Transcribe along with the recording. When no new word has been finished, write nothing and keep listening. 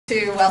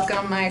To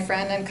welcome my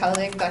friend and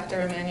colleague, Dr.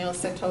 Emmanuel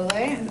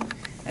Sithole.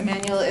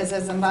 Emmanuel is a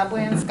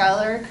Zimbabwean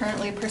scholar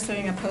currently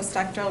pursuing a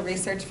postdoctoral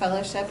research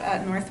fellowship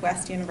at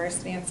Northwest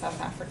University in South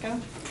Africa.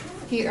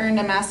 He earned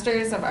a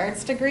Master's of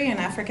Arts degree in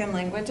African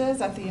Languages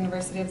at the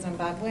University of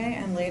Zimbabwe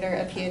and later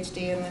a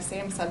PhD in the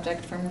same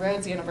subject from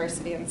Rhodes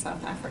University in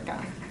South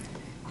Africa.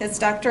 His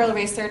doctoral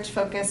research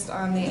focused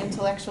on the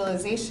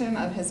intellectualization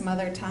of his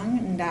mother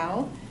tongue,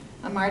 Ndau,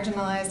 a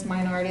marginalized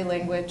minority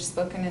language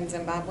spoken in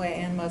Zimbabwe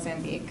and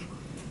Mozambique,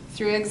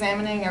 through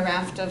examining a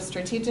raft of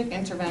strategic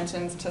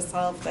interventions to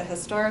solve the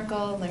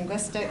historical,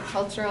 linguistic,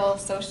 cultural,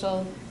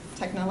 social,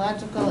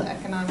 technological,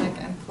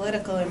 economic, and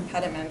political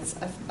impediments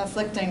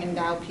afflicting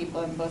Ndau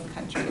people in both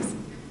countries.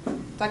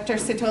 Dr.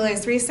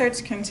 Sithole's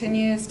research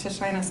continues to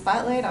shine a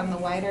spotlight on the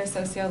wider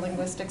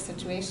sociolinguistic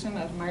situation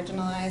of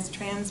marginalized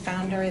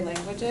transboundary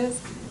languages,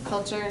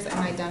 cultures, and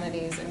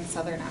identities in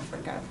Southern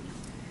Africa.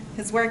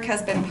 His work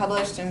has been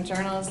published in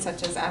journals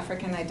such as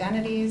African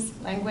Identities,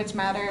 Language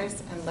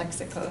Matters, and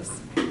Lexicos.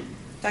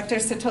 Dr.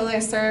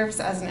 Sithole serves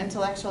as an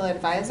intellectual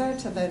advisor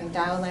to the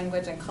Ndau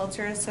Language and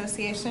Culture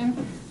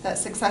Association that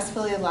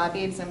successfully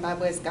lobbied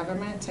Zimbabwe's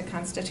government to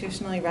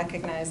constitutionally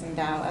recognize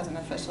Ndau as an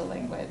official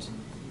language.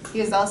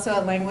 He is also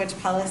a language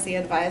policy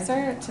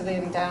advisor to the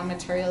Ndau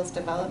Materials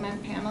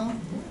Development Panel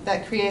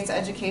that creates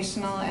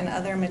educational and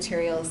other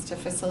materials to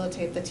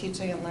facilitate the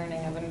teaching and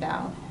learning of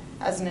Ndau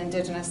as an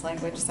indigenous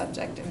language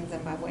subject in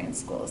Zimbabwean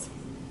schools.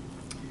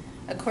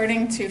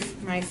 According to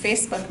my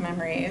Facebook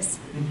memories,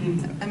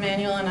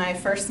 Emmanuel and I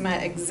first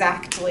met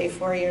exactly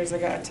 4 years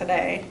ago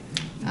today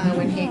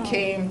when he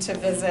came to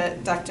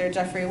visit Dr.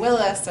 Jeffrey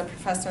Willis, a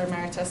professor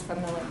emeritus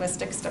from the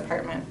linguistics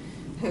department,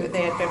 who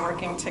they had been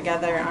working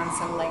together on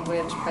some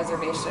language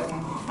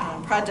preservation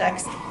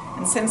projects.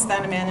 And since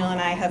then, Emmanuel and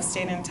I have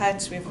stayed in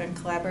touch. We've been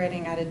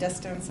collaborating at a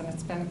distance, and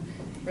it's been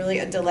really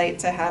a delight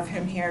to have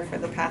him here for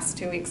the past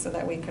 2 weeks so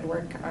that we could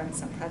work on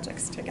some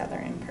projects together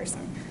in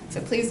person. So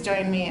please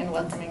join me in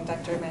welcoming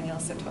Dr. Emmanuel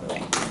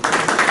Sithole.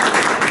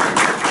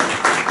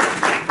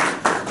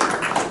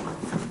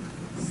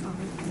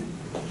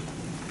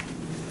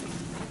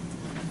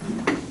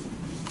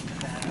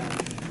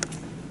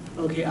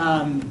 Okay,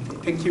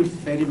 thank you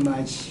very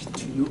much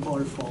to you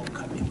all for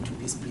coming to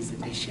this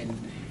presentation.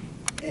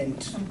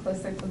 And I'm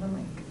closer to the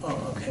mic.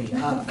 Oh, okay.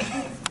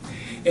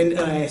 And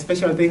a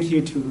special thank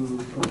you to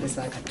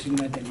Professor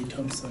Katrina Dali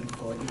Thompson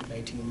for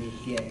inviting me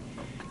here,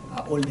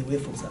 all the way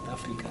from South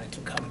Africa, to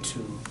come to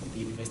the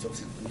University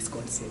of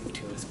Wisconsin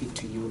to speak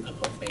to you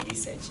about my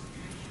research.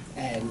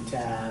 And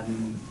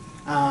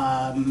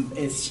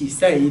as she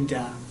said,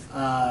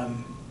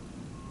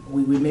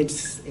 we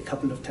met a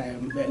couple of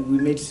times. We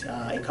met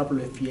a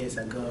couple of years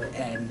ago,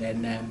 and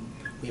then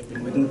we have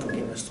been working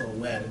together so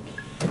well.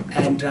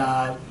 And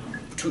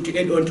to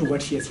add on to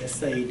what she has just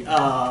said,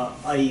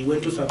 I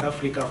went to South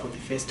Africa for the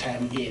first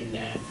time in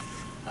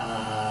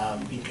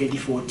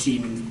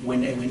 2014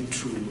 when I went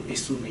to a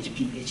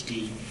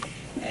PhD.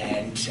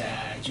 And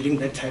during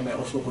that time, I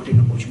also got an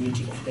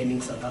opportunity of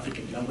learning South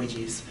African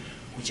languages,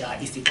 which are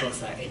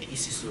isiXhosa and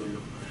isiZulu.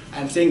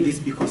 I'm saying this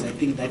because I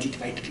think that it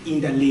might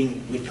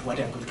interlink with what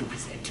I'm going to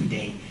present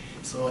today.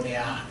 So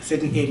there are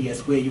certain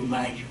areas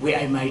where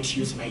I might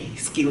use my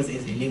skills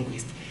as a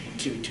linguist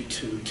to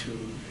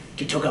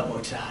talk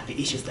about the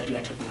issues that we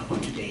are talking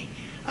about today.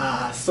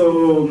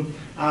 So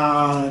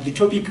the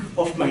topic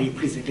of my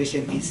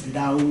presentation is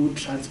Ndau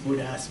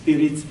Transborder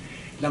Spirits,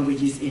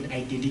 Languages and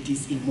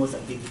Identities in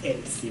Mozambique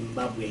and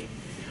Zimbabwe.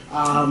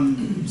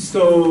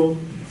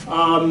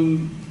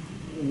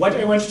 What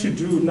I want to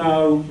do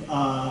now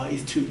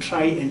is to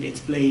try and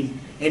explain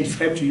and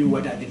describe to you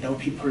what are the Ndau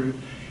people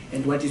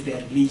and what is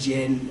their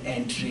religion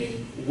and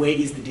where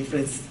is the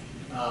difference,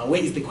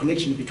 where is the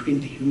connection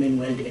between the human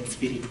world and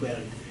spirit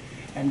world.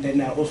 And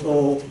then I'm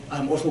also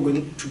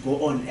going to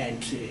go on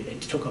and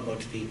talk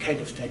about the kind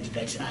of study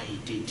that I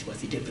did,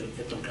 was it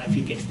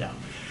ethnographic and stuff.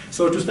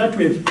 So to start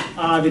with,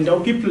 the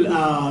Ndau people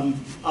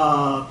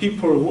are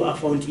people who are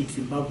found in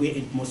Zimbabwe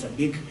and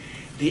Mozambique.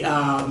 They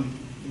are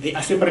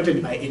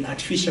separated by an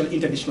artificial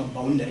international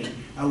boundary.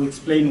 I will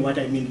explain what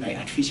I mean by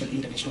artificial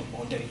international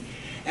boundary.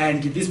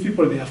 And these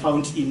people, they are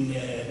found in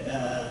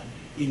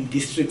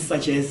districts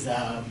such as,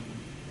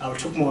 I'll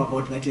talk more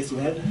about that as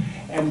well.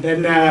 And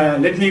then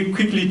let me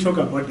quickly talk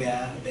about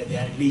their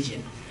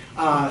religion.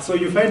 So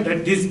you find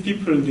that these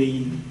people,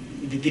 the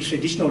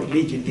traditional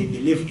religion, they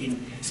believe in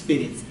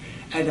spirits.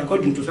 And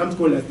according to some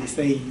scholars, they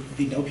say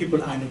the Ndau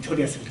people are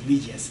notoriously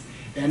religious.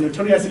 They are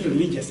notoriously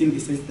religious in the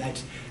sense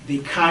that they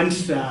can't,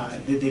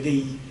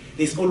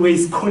 there's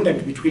always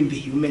contact between the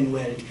human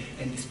world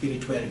and the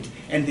spirit world,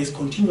 and there's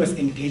continuous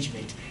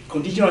engagement.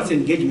 Continuous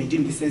engagement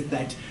in the sense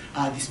that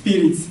the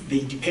spirits, they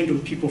depend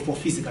on people for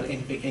physical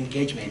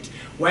engagement,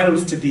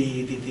 whilst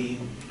the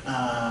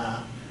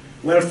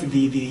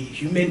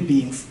human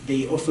beings,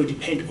 they also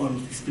depend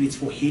on the spirits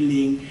for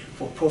healing,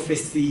 for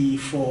prophecy,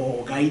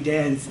 for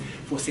guidance,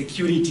 for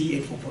security,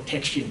 and for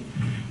protection.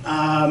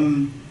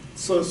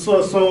 So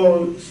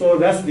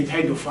that's the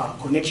kind of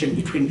connection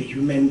between the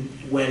human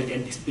world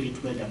and the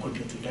spirit world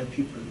according to Ndau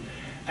people.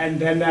 And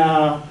then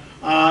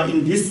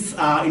in this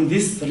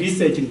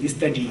research, in this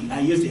study, I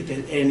used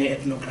an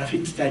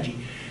ethnographic study,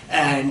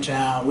 and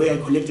where I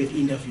collected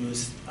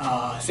interviews,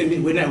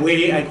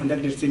 where I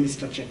conducted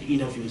semi-structured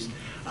interviews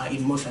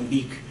in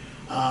Mozambique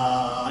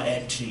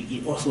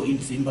and also in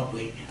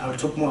Zimbabwe. I will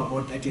talk more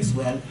about that as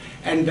well.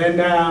 And then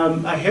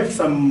I have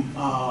some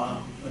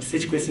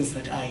research questions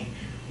that are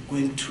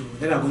going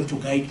to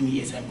guide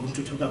me as I'm going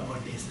to talk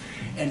about this.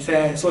 And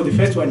so the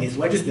first one is,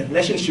 what is the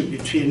relationship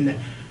between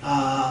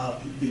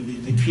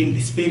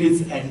the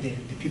spirits and the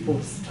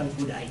people's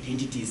transport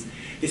identities?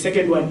 The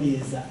second one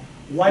is,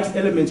 what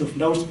elements of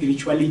Ndau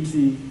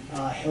spirituality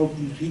help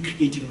in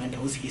recreating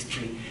Ndau's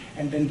history?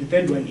 And then the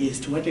third one is,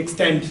 to what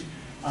extent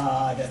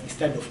does the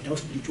study of Ndau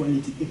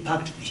spirituality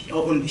impact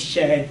on the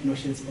shared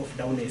notions of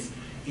Ndauness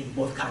in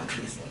both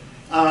countries?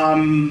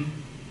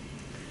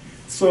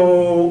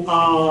 So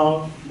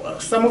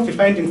some of the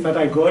findings that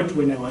I got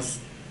when I was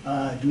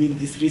doing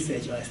this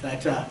research was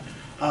that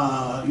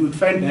you would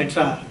find that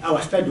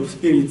our study of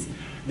spirits,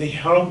 they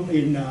help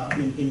in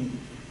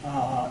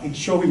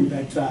showing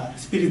that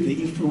spirits, they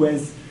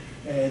influence,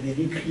 they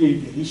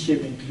recreate, they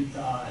reshape, and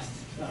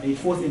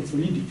reinforce and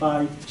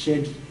solidify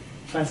shared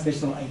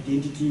transnational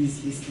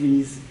identities,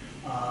 histories,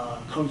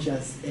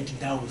 cultures, and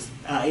Ndaus,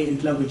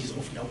 and languages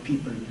of Ndau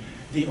people.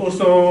 They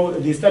also,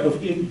 the study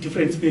of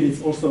different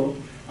spirits also,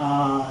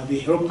 they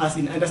help us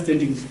in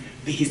understanding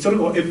the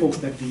historical epochs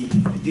that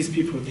these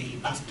people, they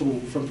passed through,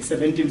 from the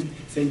 17th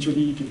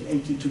century to the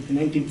 18th to the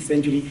 19th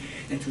century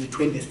and to the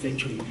 20th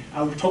century.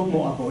 I will talk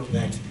more about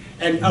that.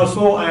 And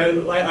also,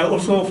 I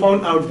also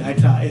found out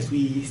that as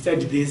we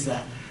studied these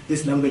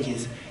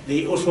languages,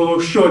 they also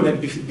show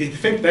that the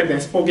fact that they're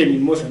spoken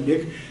in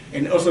Mozambique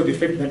and also the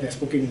fact that they're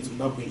spoken in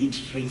Zimbabwe,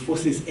 it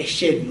reinforces a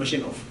shared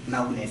notion of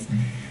Ndauness.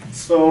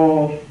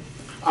 So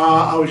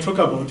I will talk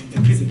about the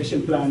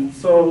presentation plan.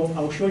 So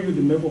I'll show you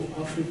the map of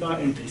Africa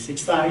and the research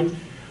side.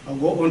 I'll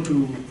go on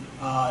to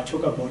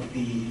talk about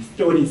the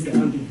stories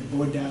surrounding the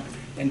border,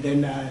 and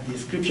then the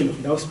description of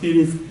Ndau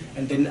spirits,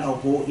 and then I'll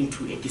go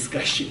into a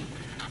discussion.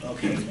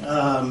 Okay.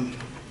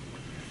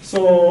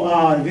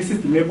 So this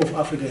is the map of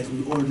Africa, as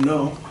we all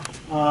know.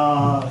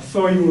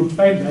 So you will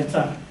find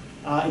that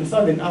in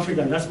Southern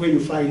Africa, that's where you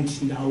find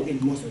Ndau in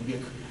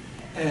Mozambique.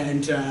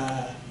 And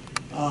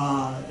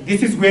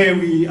this is where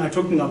we are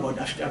talking about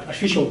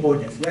artificial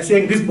borders. We are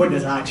saying these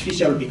borders are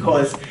artificial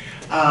because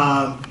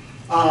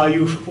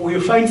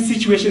you find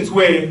situations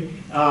where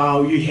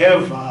you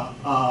have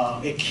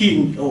a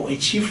king or a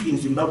chief in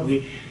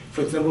Zimbabwe,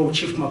 for example,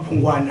 Chief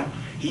Mapungwana.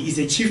 He is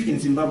a chief in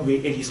Zimbabwe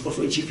and he's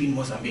also a chief in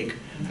Mozambique,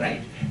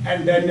 right?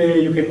 And then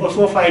you can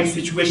also find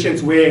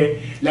situations where,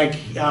 like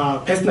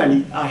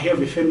personally, I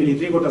have a family,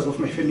 3/4 of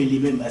my family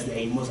members are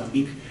in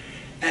Mozambique.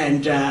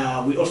 And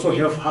we also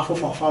have half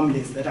of our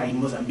families that are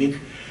in Mozambique.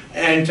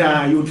 And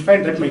you would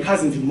find that my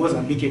cousins in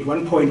Mozambique, at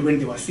one point when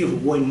there was civil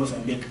war in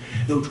Mozambique,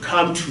 they would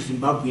come to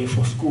Zimbabwe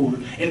for school,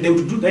 and they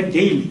would do that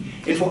daily.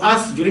 And for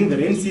us, during the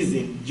rain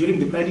season, during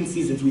the planting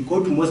seasons, we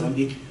go to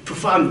Mozambique to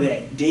farm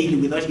there daily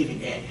without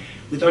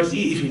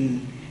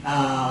even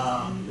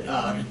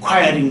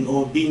requiring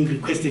or being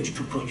requested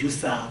to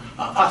produce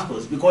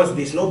passports, because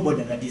there's no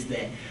border that is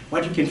there.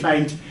 What you can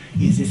find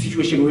is a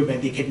situation whereby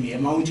there can be a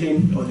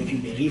mountain, or there can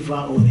be a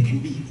river, or there can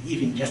be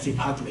even just a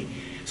pathway.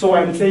 So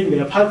I'm saying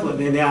there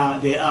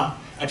are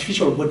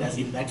artificial borders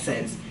in that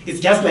sense. It's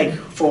just like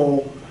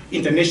for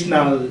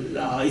international,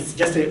 it's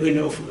just an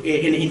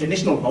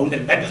international boundary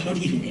that does not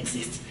even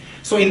exist.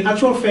 So in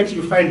actual fact,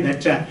 you find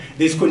that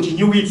there's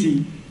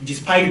continuity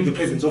despite the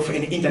presence of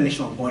an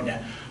international border.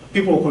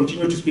 People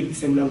continue to speak the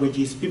same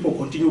languages, people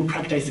continue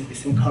practicing the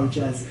same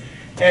cultures.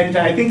 And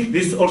I think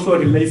this also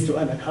relates to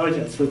other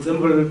cultures. For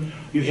example,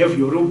 you have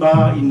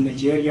Yoruba in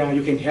Nigeria,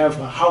 you can have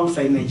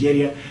Hausa in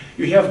Nigeria.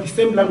 You have the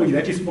same language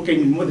that is spoken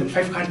in more than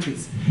 5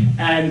 countries.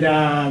 And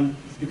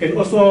you can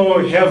also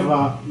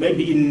have,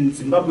 maybe in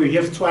Zimbabwe, you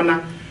have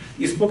Tswana.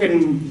 It's spoken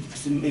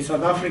in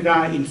South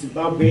Africa, in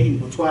Zimbabwe, in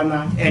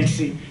Botswana. And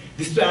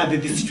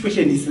the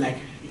situation is like,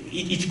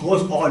 it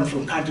goes on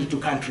from country to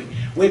country,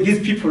 where these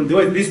people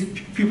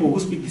who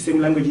speak the same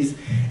languages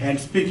and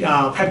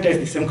practice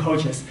the same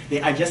cultures,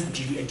 they are just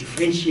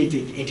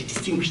differentiated and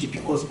distinguished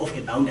because of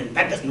a boundary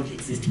that does not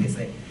exist per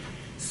se.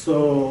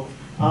 So,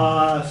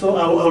 I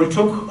will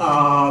talk.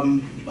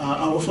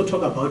 I'll also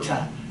talk about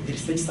the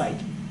research side.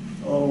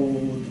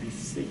 Oh, the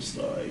research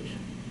side.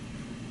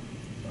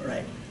 All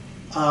right.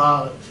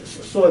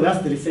 So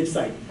that's the research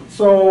side.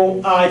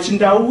 So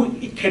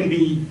Ndau, it can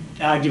be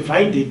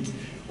divided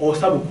or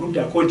subgrouped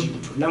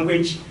according to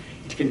language.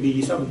 It can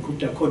be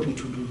subgrouped according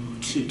to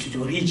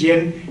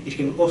region. It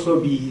can also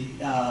be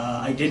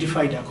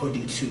identified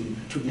according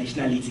to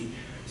nationality.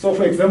 So,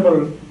 for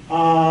example,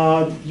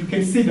 you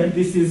can see that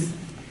this is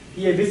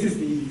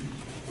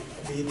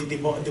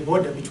the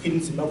border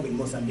between Zimbabwe and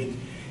Mozambique,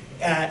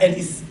 and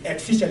it's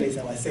artificial, as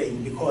I was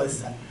saying,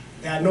 because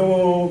there are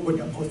no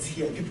border posts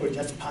here. People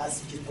just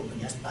pass. People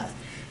just pass.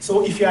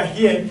 So, if you are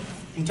here,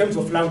 in terms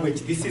of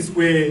language, this is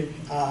where,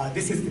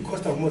 this is the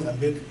coast of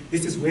Mozambique,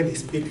 this is where they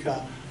speak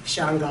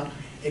Shanga,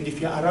 And if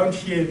you're around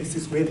here, this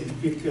is where they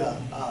speak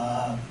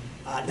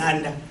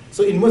Danda.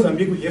 So in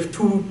Mozambique, we have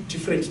 2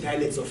 different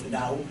dialects of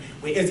Ndau,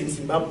 whereas in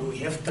Zimbabwe, we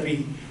have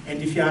 3.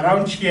 And if you're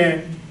around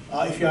here,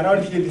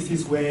 this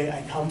is where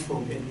I come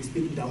from, and we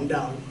speak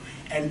Ndau.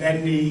 And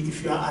then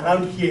if you're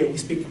around here, we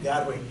speak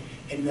Garwe.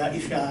 And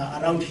if you're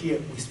around here,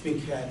 they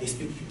speak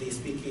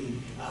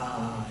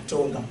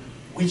Tonga,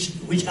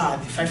 which are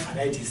the 5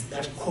 varieties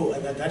that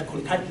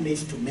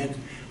concatenate to make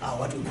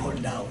what we call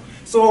Ndau.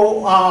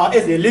 So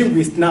as a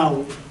linguist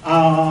now,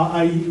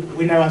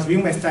 when I was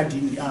doing my study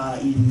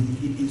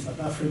in South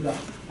Africa,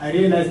 I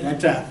realized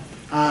that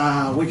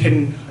we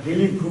can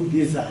really group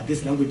these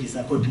languages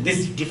according,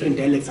 these different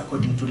dialects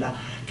according to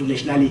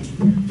nationality.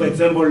 For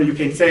example, you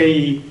can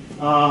say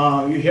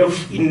you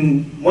have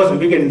in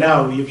Mozambique and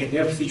Ndau, you can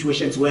have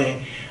situations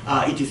where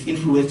it is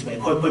influenced by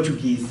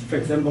Portuguese. For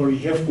example, you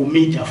have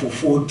comida for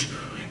food,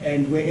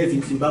 and whereas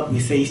in Zimbabwe we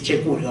say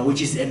chekura,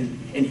 which is an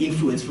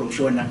influence from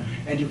Shona.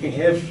 And you can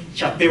have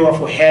chapewa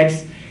for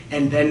heads,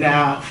 and then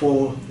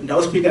for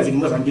Ndau speakers in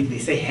Mozambique they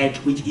say head,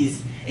 which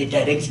is a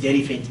direct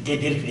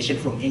derivation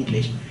from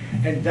English.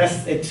 And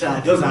thus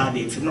those are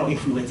the external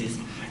influences.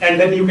 And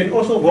then you can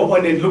also go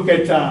on and look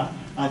at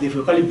the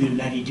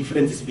vocabulary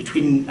differences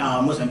between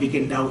Mozambique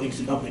and Ndau and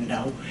Zimbabwe and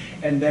Ndau.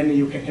 And then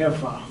you can have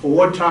for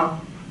water,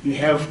 you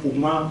have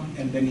uma,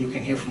 and then you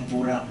can have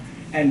mvura.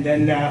 And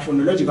then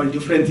phonological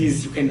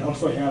differences, you can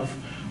also have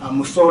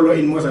musolo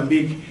in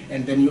Mozambique,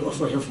 and then you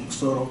also have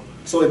musoro.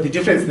 So the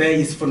difference there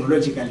is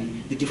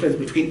phonologically, the difference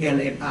between L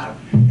and R.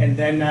 And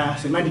then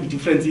semantic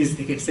differences,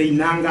 they can say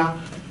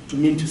nanga to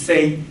mean to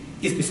say,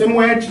 it's the same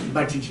word,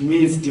 but it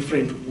means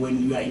different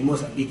when you are in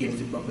Mozambique and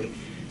Zimbabwe.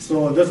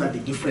 So those are the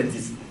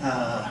differences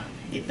at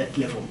that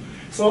level.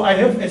 So I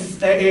have,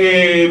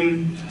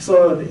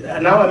 so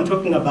now I'm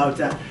talking about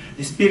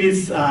the spirit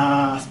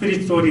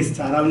stories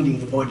surrounding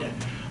the border.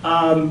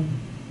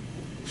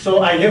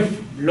 So I have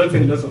lots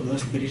and lots of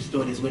those spirit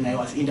stories when I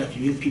was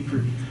interviewing people.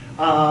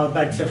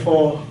 But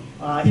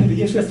in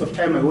the interest of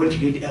time, I won't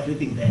read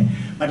everything there,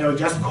 but I'll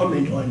just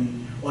comment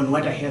on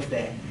what I have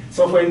there.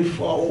 So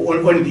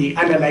on the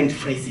underlined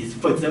phrases,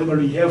 for example,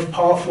 we have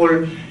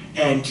powerful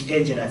and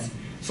dangerous.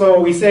 So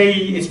we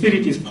say a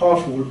spirit is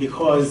powerful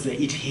because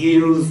it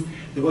heals,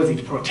 because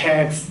it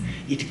protects,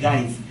 it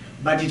guides.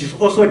 But it is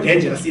also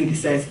dangerous in the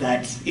sense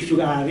that, if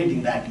you are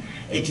reading that,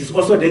 it is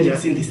also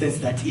dangerous in the sense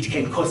that it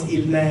can cause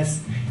illness,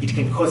 it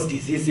can cause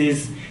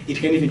diseases, it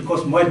can even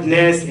cause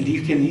madness, and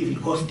it can even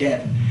cause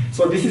death.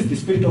 So this is the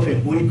spirit of a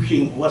Nguni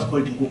king who was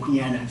called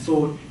Ngukunyana.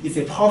 So it's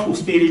a powerful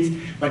spirit,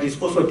 but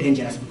it's also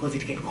dangerous because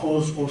it can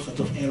cause all sorts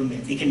of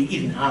ailments. It can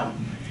even harm.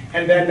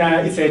 And then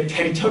it's a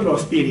territorial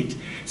spirit.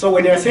 So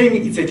when you're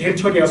saying it's a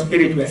territorial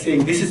spirit, we're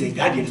saying this is a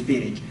guardian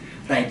spirit,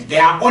 right? They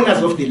are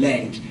owners of the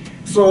land.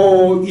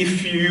 So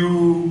if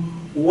you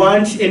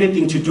want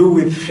anything to do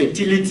with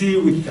fertility,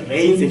 with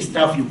rains and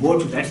stuff, you go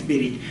to that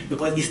spirit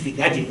because it's the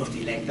guardian of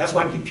the land. That's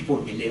what the people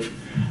believe.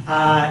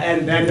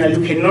 And then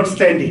you cannot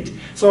stand it.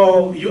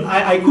 So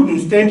I couldn't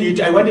stand it.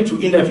 I wanted to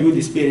interview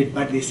the spirit,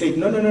 but they said,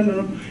 no.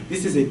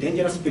 This is a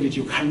dangerous spirit.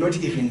 You cannot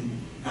even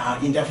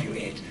interview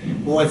it.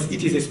 Because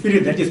it is a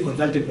spirit that is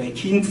consulted by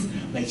kings,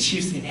 by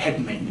chiefs and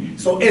headmen.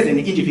 So as an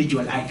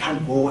individual, I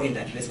can't go and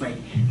address my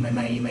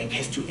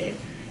case to it.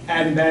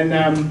 And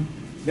then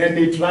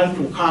they run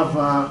to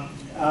cover.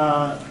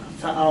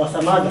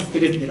 Some other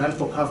spirits, they run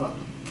for cover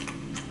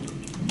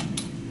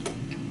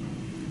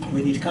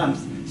when it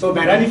comes. So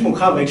by running for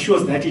cover, it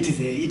shows that it is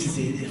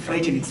a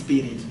frightening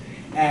spirit.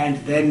 And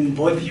then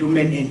both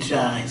human and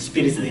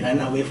spirits, they run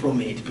away from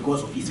it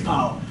because of its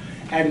power.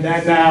 And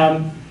then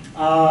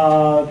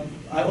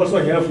I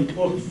also have it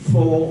also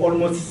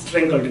almost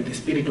strangled the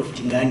spirit of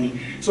Tingani.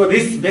 So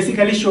this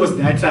basically shows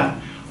that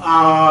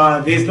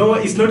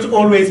it's not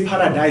always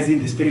paradise in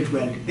the spirit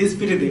world. This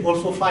spirit, they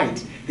also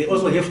fight. They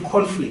also have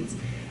conflicts.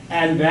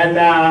 And then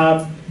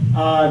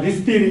this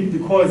spirit,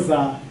 because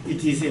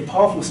it is a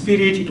powerful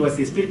spirit, it was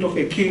the spirit of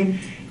a king,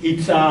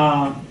 it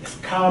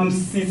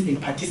comes, sits and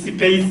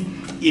participates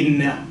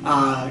in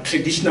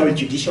traditional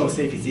judicial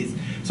services.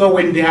 So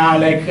when they are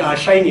like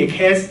trying a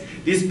case,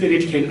 this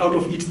spirit can, out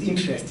of its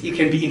interest, it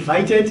can be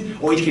invited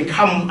or it can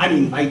come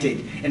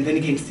uninvited, and then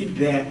it can sit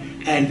there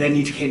and then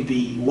it can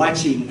be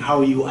watching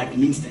how you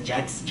administer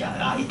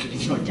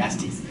traditional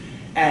justice.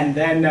 And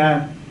then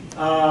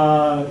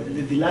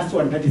the last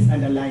one that is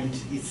underlined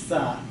is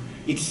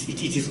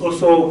it is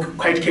also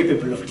quite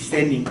capable of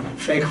discerning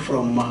fake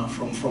from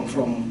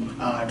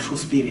true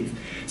spirits.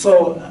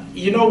 So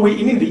you know,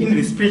 in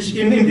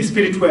the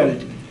spirit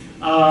world,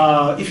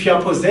 if you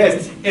are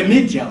possessed, a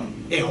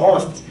medium, a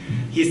host,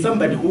 he's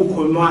somebody who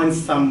commands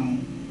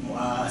some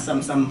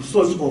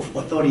source of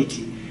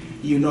authority,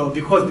 you know,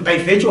 because by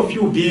virtue of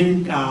you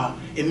being a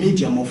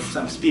medium of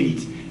some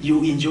spirit,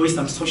 you enjoy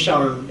some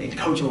social and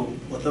cultural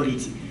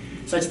authority,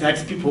 such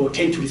that people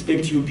tend to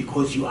respect you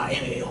because you are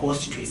a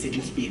host to a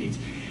certain spirit.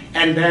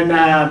 And then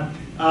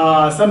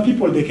some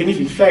people, they can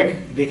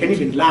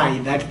even lie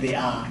that they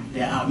are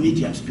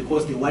mediums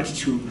because they want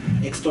to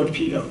extort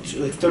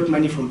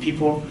money from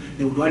people.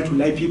 They would want to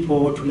lie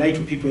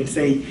to people and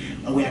say,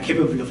 we are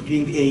capable of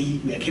doing A,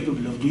 we are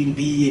capable of doing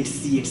B and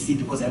C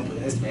because I'm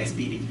possessed by a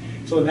spirit.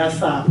 So that's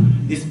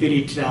the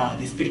spirit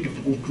of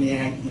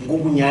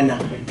Ngugunyana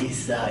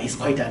is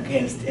quite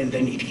against, and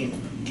then it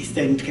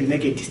can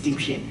make a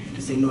distinction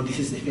to say, no, this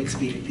is a fake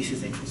spirit, this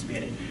is a true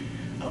spirit.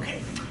 Okay.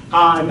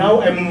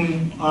 Now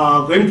I'm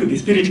going to the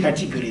spirit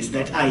categories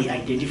that I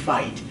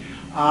identified.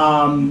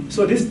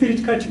 So these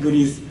spirit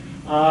categories,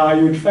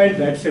 you would find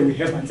that we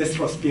have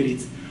ancestral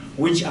spirits,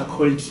 which are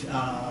called,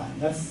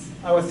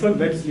 I was told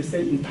that you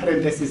say in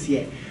parentheses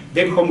here.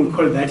 Back home we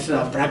call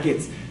that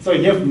brackets. So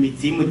you have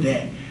midzimu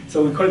there.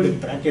 So we call them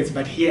brackets,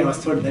 but here I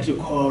was told that you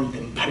call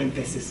them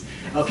parentheses.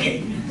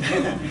 Okay.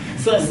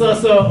 So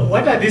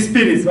what are these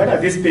spirits?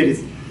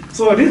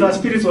 So these are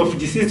spirits of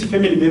deceased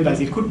family members.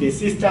 It could be a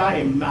sister,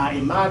 a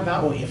mother,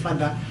 or a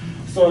father.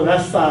 So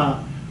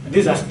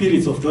these are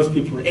spirits of those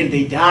people, and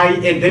they die,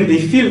 and then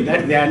they feel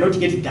that they are not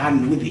yet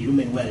done with the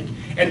human world,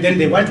 and then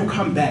they want to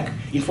come back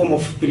in form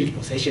of spirit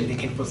possession. They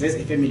can possess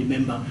a family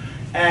member,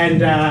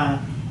 and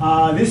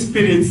these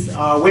spirits,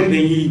 when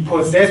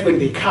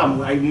they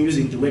come, I'm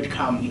using the word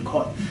come in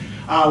court.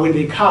 When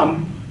they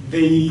come,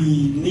 they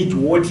need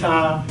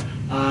water,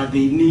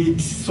 they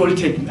need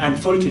salted and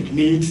unsalted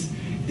meats.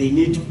 They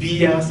need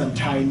beer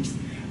sometimes,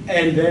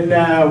 and then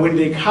when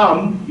they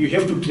come, you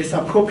have to dress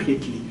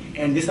appropriately.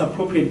 And this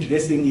appropriate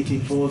dressing, it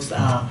involves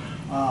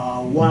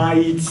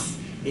white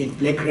and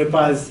black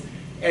wrappers.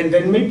 And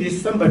then maybe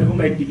somebody who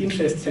might be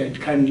interested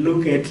can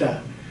look at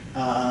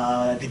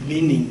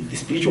the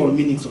spiritual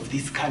meanings of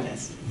these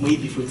colors.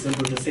 Maybe, for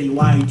example, to say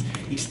white,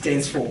 it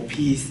stands for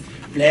peace.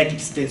 Black,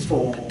 it stands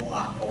for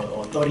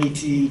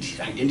authority. It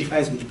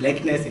identifies with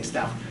blackness and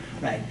stuff.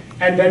 Right,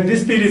 and then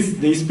these spirits,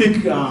 they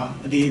speak,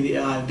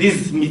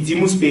 these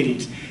midzimu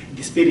spirits,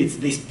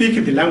 they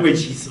speak the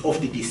languages of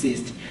the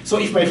deceased. So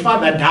if my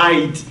father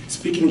died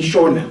speaking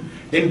Shona,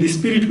 then the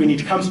spirit, when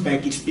it comes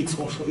back, it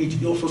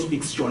also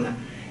speaks Shona.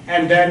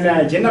 And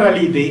then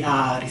generally they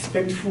are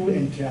respectful,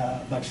 and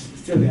but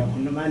still they are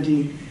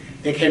commanding.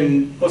 They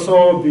can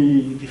also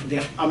be,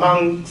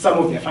 among some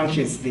of their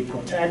functions, they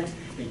protect,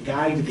 they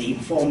guide, they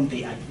inform,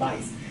 they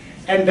advise.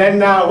 And then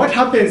what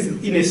happens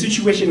in a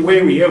situation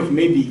where we have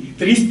maybe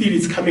 3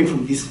 spirits coming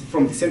from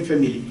the same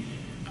family,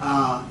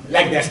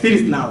 like their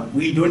spirits now,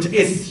 we don't,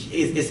 as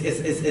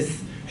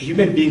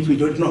human beings, we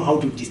don't know how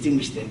to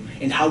distinguish them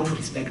and how to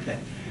respect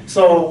them.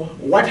 So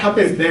what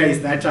happens there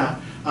is that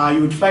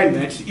you would find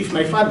that if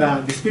my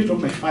father, the spirit of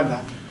my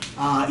father,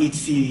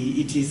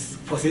 it is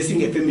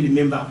possessing a family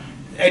member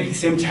at the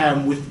same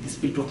time with the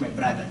spirit of my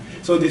brother.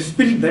 So the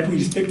spirit that we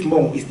respect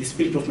more is the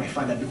spirit of my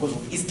father because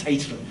of his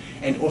title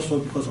and also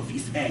because of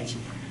his age.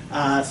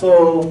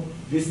 So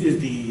this is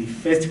the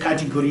first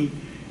category.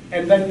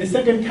 And then the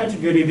second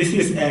category, this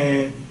is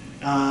the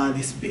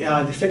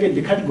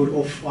category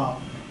of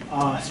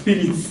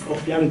spirits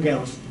of young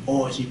girls,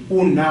 or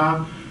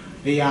Jipuna.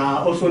 They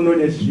are also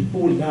known as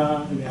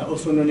Jipuna, they are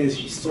also known as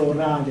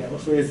Jisora, they are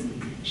also as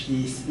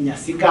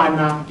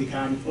Nyasikana, they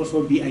can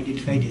also be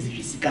identified as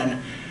Jisikana.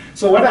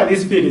 So what are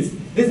these spirits?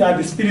 These are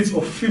the spirits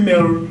of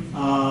female,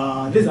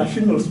 these are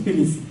female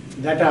spirits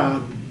that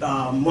are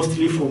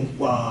mostly from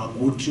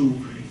Gutu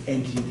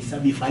and the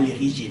Sabi Valley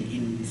region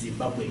in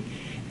Zimbabwe.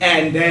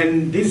 And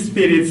then these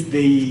spirits,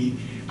 they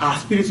are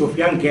spirits of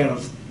young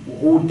girls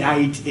who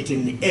died at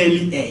an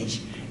early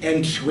age.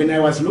 And when I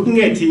was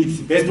looking at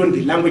it, based on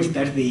the language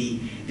that they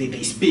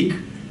speak,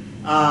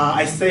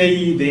 I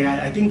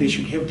think they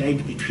should have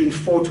died between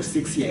 4 to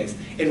 6 years.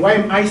 And why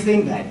am I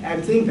saying that?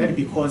 I'm saying that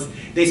because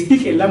they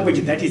speak a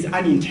language that is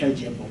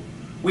unintelligible.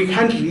 We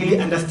can't really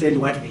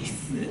understand what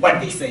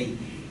they say.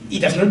 It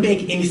does not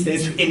make any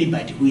sense to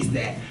anybody who is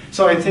there.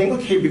 So I'm saying,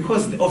 okay,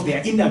 because of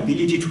their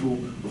inability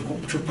to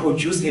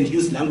produce and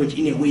use language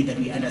in a way that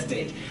we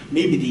understand,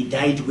 maybe they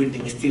died when they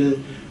were still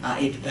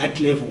at that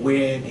level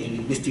where their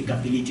linguistic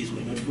abilities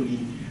were not fully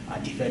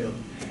developed.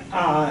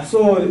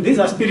 So these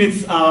are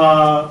spirits.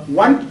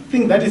 One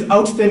thing that is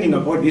outstanding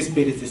about these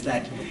spirits is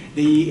that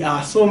they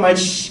are so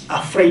much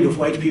afraid of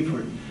white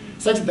people,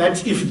 such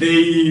that if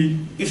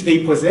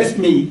they possess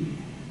me,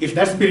 if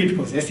that spirit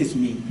possesses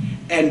me,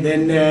 and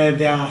then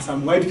there are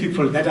some white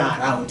people that are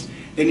around,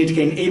 then it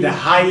can either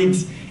hide,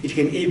 it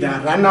can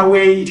either run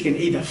away, it can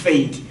either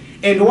faint.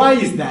 And why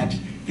is that?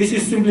 This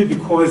is simply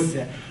because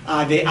they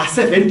are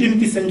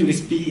 17th century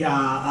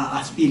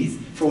spirits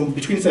from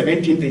between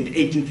 17th and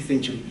 18th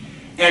century.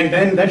 And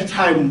then that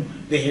time,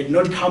 they had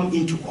not come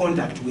into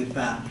contact with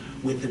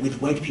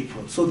white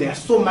people. So they are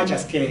so much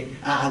scared.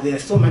 They are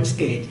so much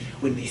scared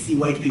when they see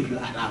white people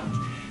around.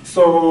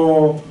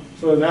 So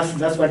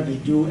that's what they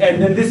do.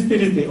 And then these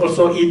spirits, they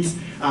also eat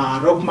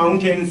rock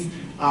mountains.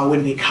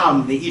 When they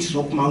come, they eat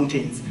rock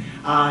mountains.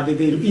 They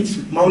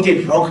eat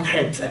mountain rock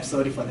crabs. I'm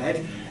sorry for that.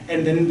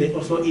 And then they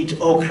also eat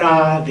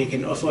okra. They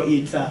can also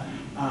eat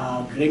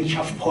grain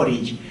chaff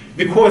porridge,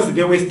 because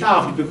they were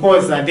starved,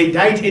 because they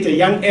died at a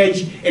young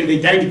age, and they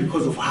died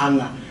because of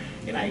hunger.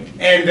 right?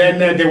 And then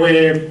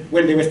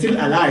when they were still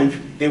alive,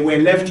 they were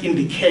left in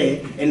the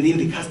care and in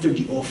the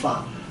custody of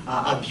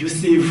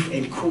abusive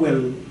and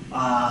cruel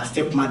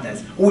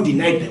stepmothers who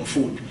denied them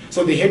food.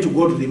 So they had to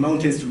go to the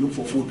mountains to look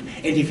for food,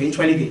 and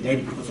eventually they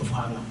died because of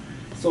hunger.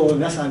 So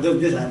these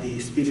are the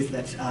spirits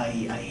that I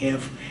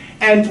have.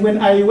 And when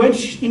I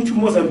went into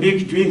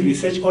Mozambique doing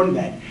research on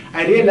that,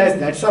 I realized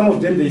that some of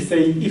them, they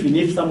say, even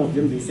if some of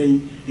them, they say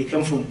they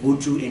come from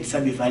Bantu and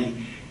Sabi Valley,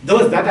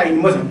 those that are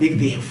in Mozambique,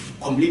 they have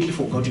completely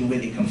forgotten where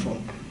they come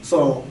from.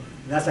 So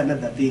that's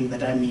another thing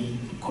that I may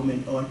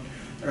comment on.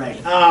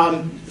 Right.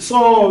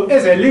 So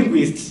as a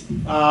linguist,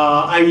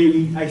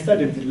 I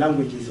studied the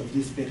languages of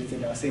these spirits,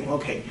 and I was saying,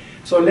 okay,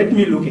 so let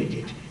me look at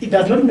it. It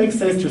does not make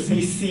sense to say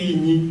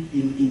Sinyi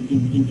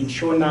in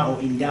Shona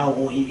or in Ndau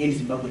or in any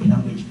Zimbabwean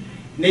language.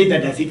 Neither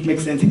does it make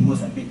sense in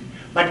Mozambique.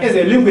 But as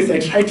a linguist, I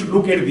try to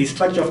look at the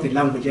structure of the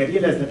language. I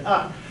realize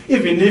that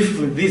even if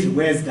these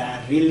words are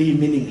really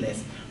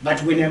meaningless,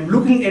 but when I'm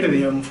looking at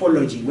the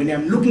morphology, when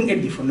I'm looking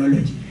at the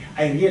phonology,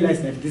 I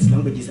realize that these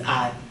languages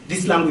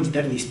this language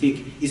that we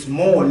speak is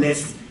more or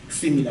less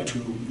similar to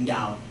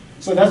Ndau.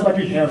 So that's what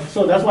we have.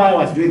 So that's why I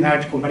was doing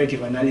that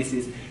comparative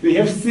analysis. We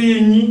have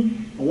Sinyi,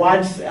 we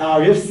have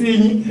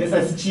Sinyi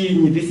versus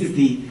Chinyi. This is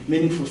the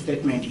meaningful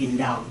statement in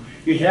Ndau.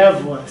 You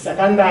have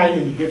Sakandai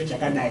and you have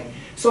Chakandai.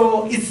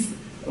 So it's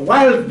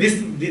while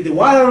this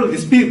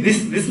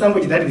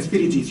language that the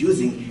spirit is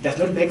using does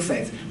not make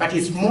sense, but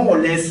it's more or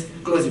less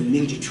closely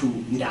linked to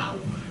Ndau,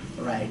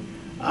 right?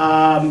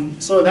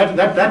 So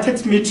that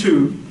takes me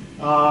to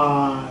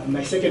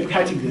my second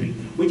category,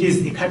 which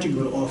is a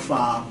category of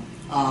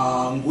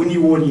Nguni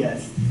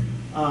warriors,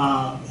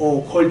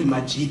 or called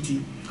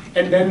Majiti.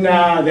 And then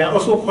they are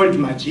also called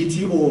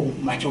Majiti or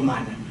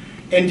Machomana.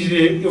 And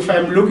if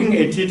I'm looking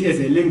at it as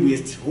a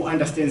linguist who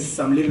understands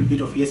some little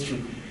bit of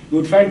history, you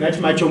would find that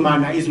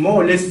Machomana is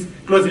more or less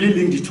closely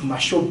linked to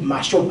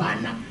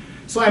Mashobana.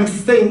 So I'm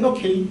saying,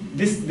 okay,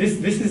 this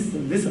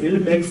really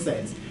makes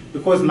sense,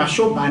 because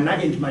Mashobana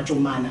and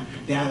Machomana,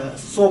 they are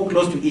so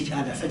close to each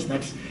other such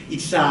that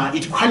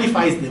it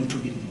qualifies them to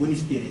be Nguni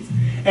spirits.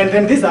 And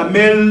then these are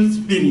male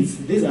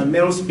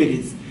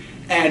spirits,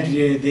 and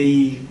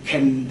they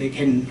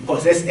can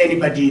possess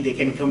anybody. They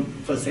can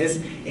possess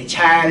a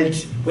child,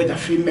 whether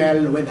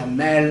female, whether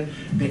male.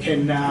 They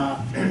can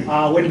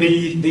when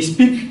they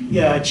speak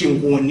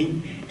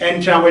Chinguni.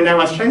 And when I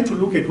was trying to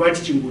look at what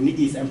Chinguni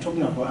is, I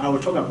will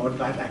talk about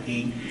that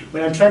again.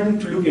 When I'm trying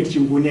to look at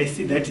Chinguni, I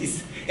see that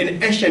it's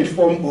an ancient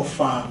form of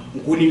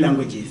Nguni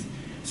languages.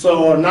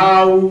 So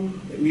now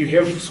you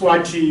have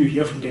Swati, you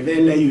have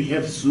Ndebele, you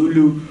have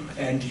Zulu,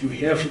 and you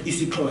have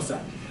Isixhosa.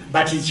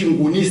 But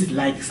Chinguni is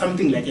like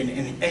something like an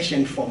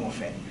ancient form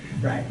of it,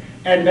 right?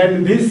 And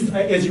then this,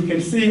 as you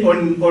can see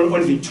on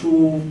the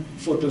two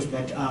photos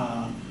that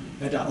are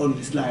on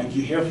the slide,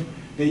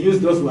 they use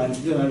those ones.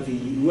 These are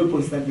the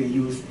weapons that they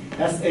use.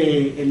 That's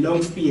a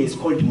long spear. It's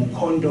called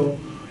mukondo,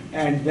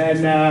 and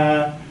then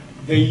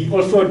they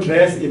also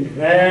dress in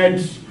red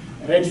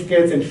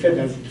skirts and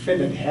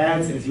feathered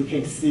hats, as you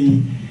can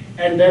see.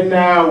 And then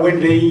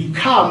when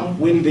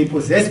they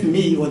possess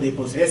me or they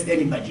possess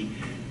anybody,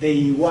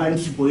 they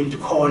want boiled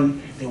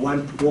corn, they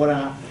want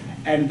water,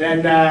 and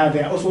then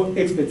they are also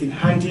experts in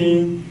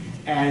hunting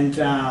and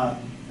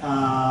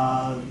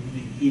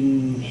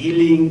in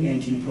healing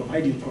and in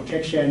providing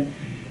protection.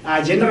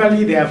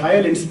 Generally, they are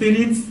violent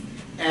spirits,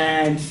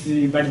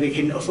 but they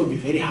can also be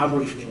very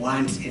humble if they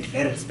want and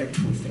very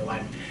respectful if they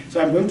want.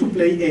 So I'm going to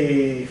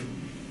play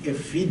a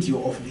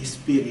video of this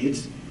spirit.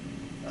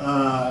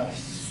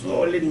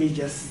 So let me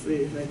just see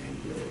if I can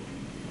play.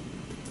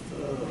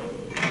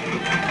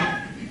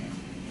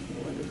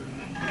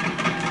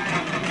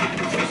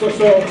 So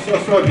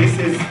this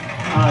is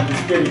the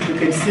spirit. You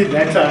can see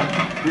that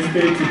the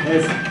spirit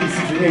is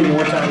drinking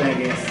water like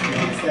this,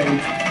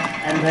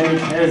 and then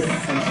it has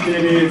some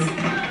spirits.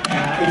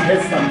 It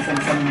has some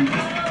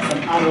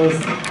arrows,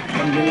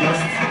 and then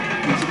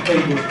it's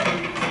able.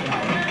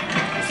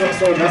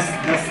 So that's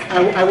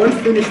I won't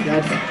finish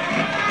that.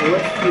 I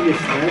won't finish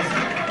that.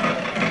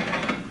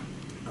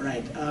 All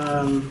right.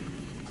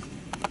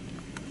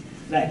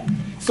 Right.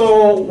 So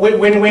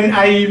when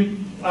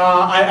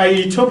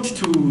I talked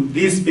to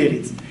these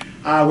spirits,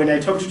 I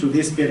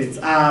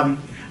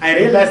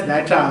realized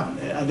that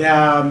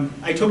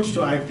I talked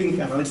to, I think,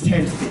 around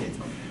 10 spirits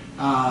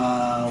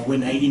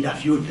when I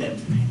interviewed them.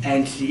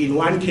 And in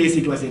one case,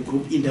 it was a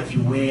group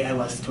interview where I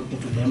was talking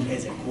to them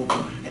as a group,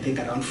 I think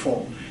around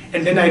 4.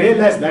 And then I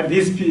realized that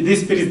these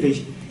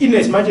spirits, in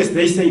as much as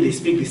they say they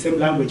speak the same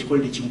language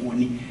called the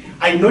Chinguni,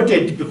 I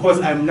noted, because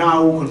I'm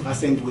now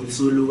conversant with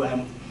Zulu,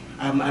 I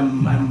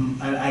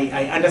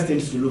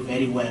understand Zulu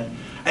very well.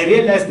 I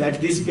realized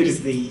that these spirits,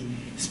 they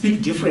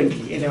speak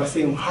differently, and I was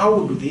saying,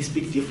 how do they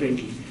speak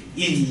differently,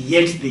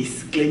 yet they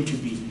claim to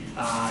be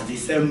the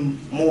same,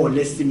 more or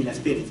less similar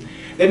spirits?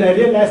 Then I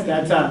realized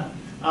that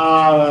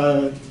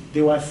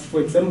there was,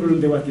 for example,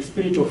 there was the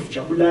spirit of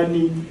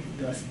Jabulani,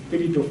 the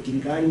spirit of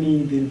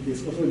Dingani, then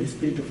there's also the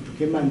spirit of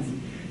Tukemanzi.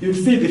 You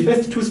see, the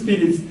first two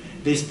spirits,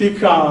 they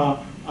speak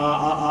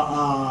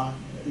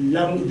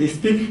they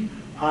speak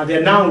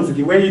their nouns,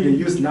 the way they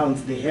use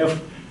nouns, they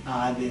have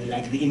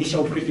like the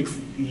initial prefix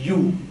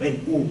u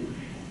and u,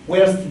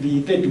 whereas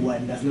the third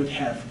one does not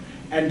have.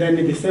 And then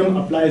the same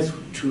applies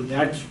to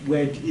that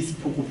word is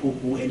puku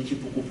puku and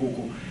chipuku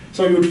puku.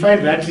 So you would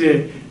find that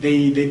the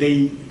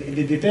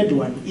third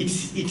one, it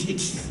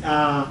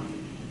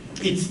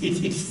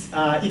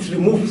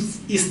removes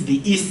is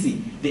the ec,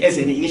 the as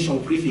an initial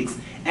prefix,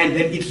 and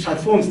then it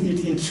transforms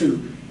it into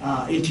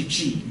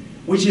g,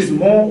 which is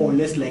more or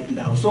less like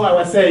Ndau. So I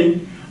was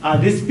saying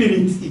this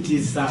spirit, it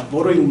is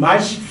borrowing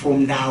much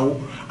from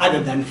Ndau,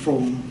 other than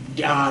from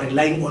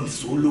relying on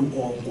Zulu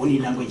or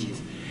Nguni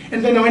languages.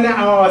 And then when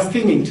I was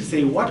thinking to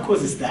say, what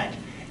causes that?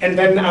 And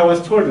then I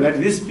was told that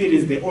these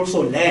spirits, they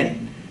also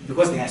learn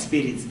because they are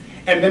spirits.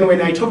 And then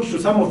when I talked to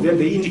some of them,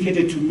 they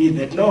indicated to me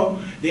that no,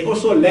 they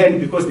also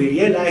learn because they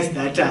realize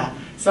that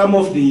some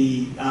of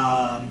the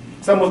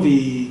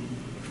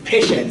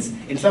patients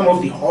and some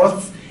of the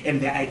hosts and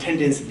their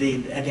attendants,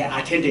 they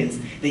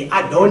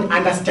don't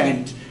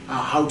understand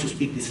how to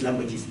speak these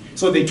languages.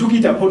 So they took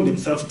it upon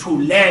themselves to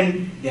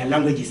learn their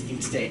languages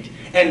instead.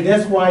 And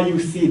that's why you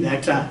see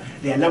that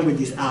their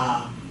languages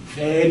are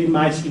very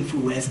much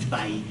influenced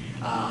by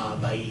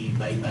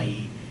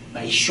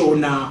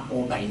Shona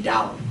or by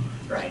Ndau,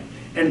 right?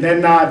 And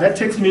then that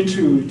takes me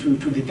to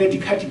the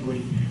third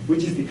category,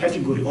 which is the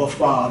category of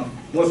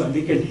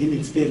Mozambican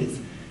healing spirits.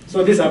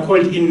 So these are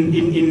called in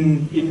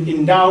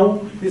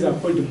Ndau, these are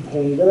called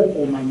Mpongo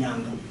or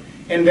Manyanga.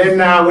 And then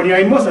when you are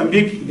in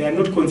Mozambique, they are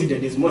not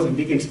considered as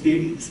Mozambican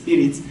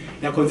spirits,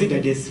 they are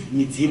considered as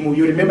Midzimu.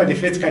 You remember the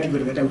first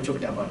category that I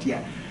talked about,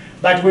 yeah.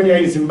 But when you are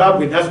in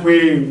Zimbabwe, that's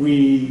where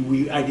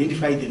we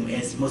identify them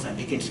as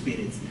Mozambican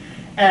spirits.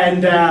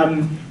 And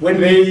when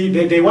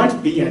they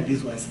want beer,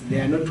 these ones, they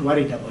are not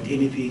worried about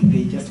anything.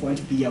 They just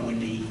want beer when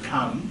they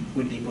come,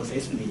 when they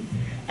possess me.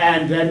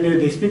 And then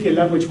they speak a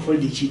language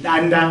called the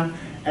Chitanda.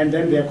 And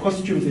then their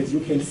costumes, as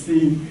you can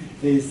see,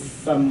 there's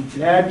some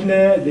black,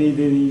 there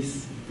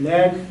is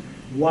black,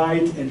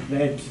 white, and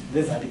red.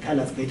 These are the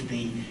colors that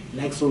they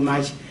like so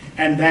much.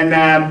 And then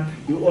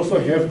you also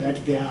have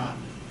that they are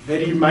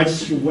very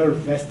much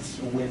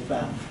well-versed with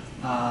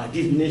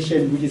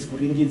divination, which is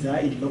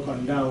Kuringiza, in local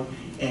Ndau,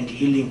 and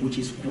healing, which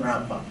is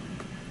Kurapa.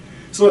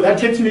 So that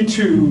takes me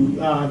to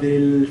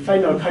the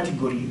final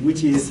category,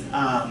 which is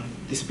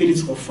the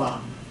spirits of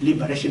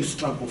liberation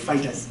struggle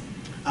fighters.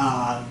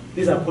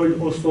 These are called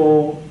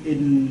also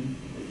in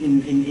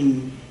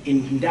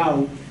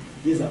Ndau,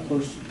 these are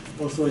called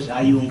also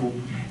Jayungu.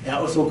 They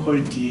are also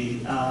called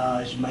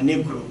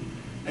Manegro.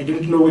 I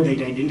don't know whether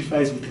it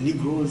identifies with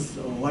Negroes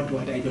or what,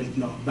 I don't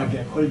know, but they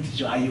are called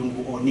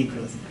Jayungu or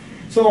Negroes.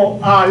 So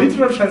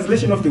literal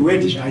translation of the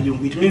word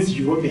Jayungu, it means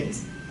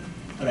Europeans.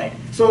 All right.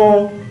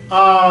 So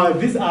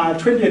these are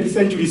 20th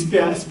century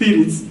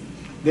spirits.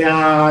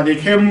 They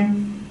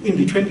came in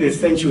the 20th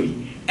century,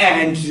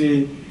 and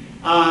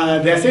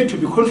they are said to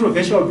be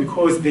controversial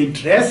because they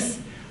dress,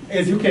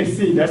 as you can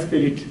see, that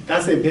spirit,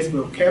 that's a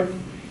baseball cap,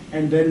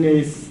 and then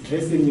is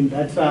dressing in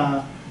that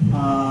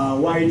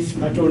white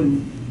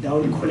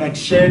button-down collared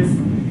shirts.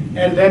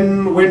 And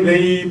then when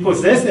they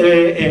possess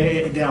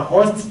their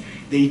hosts,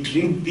 they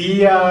drink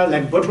beer,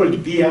 like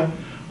bottled beer.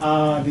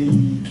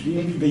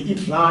 They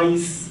eat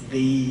rice,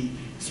 they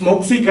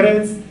smoke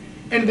cigarettes.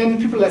 And then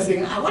people are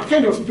saying, what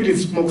kind of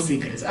spirits smoke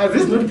cigarettes? Are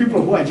these not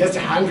people who are just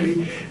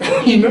hungry?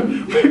 You know,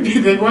 maybe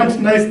they want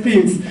nice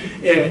things.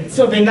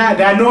 So they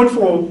are known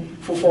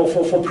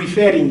for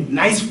preferring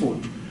nice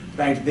food,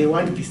 right? They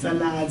want the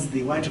salads,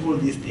 they want all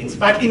these things.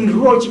 But in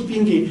raw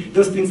Chipingi,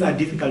 those things are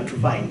difficult to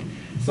find.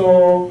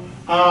 So,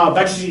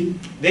 but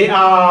they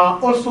are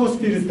also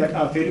spirits that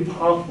are very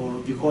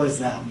powerful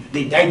because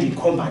they died in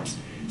combat.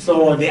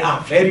 So they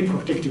are very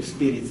protective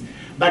spirits.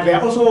 But they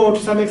are also, to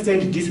some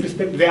extent,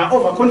 disrespectful. They are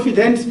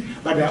overconfident,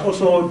 but they are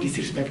also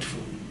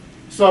disrespectful.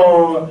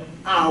 So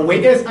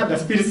whereas other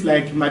spirits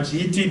like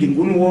Majiti, the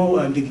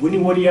Nguni and the Nguni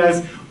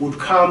warriors would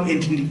come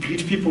and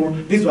greet people,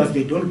 these ones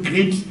they don't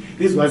greet.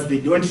 These ones they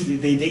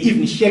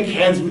even shake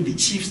hands with the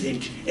chiefs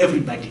and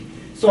everybody.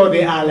 So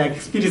they are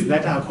like spirits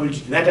that are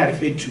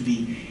referred to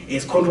be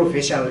as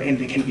controversial, and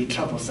they can be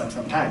troublesome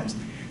sometimes.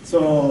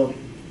 So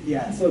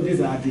yeah, so these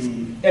are the,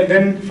 and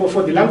then for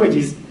the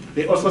languages,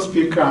 they also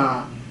speak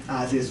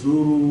the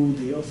Zulu,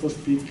 they also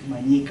speak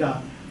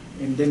Manika,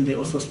 and then they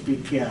also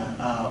speak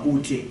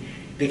Ute.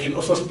 They can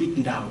also speak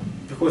Ndau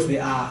because they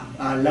are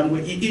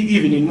language.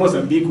 Even in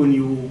Mozambique, when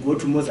you go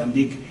to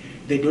Mozambique,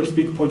 they don't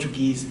speak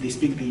Portuguese. They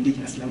speak the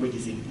indigenous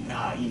languages in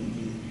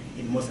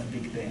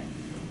Mozambique there,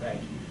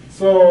 right?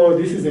 So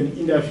this is an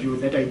interview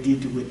that I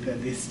did with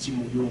this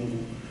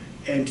Chimuyungu,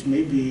 and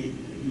maybe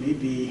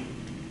let me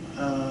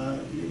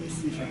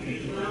see if I can.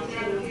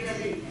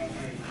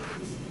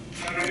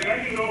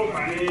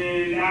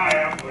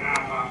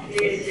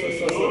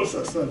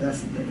 So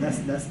that's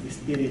the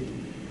spirit.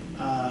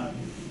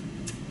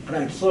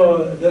 Right.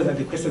 So those are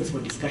the questions for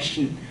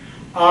discussion.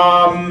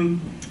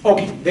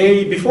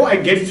 Okay. Before I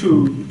get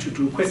to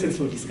questions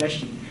for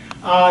discussion,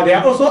 there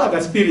are also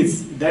other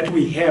spirits that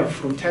we have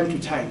from time to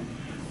time,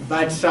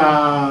 but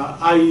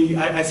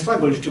I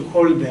struggled to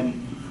call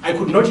them. I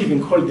could not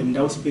even call them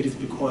Ndau spirits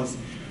because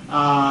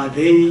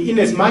they, in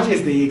as much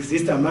as they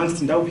exist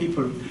amongst Ndau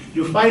people,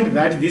 you find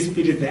that these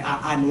spirits, they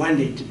are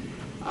unwanted.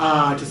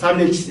 To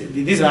some extent,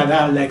 these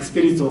are like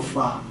spirits of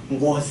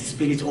ngozi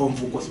spirits or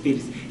mvuko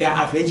spirits. They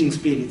are avenging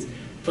spirits.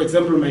 For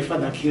example, my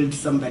father killed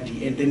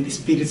somebody, and then the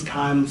spirit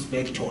comes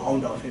back to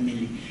haunt our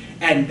family.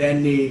 And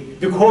then,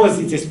 because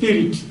it's a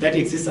spirit that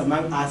exists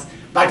among us,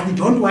 but we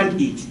don't want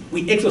it,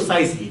 we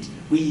exorcise it,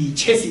 we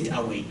chase it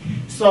away.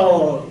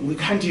 So we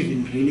can't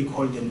even really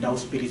call them Ndau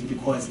spirits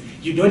because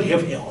you don't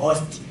have a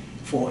host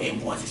for a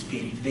ngozi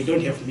spirit. They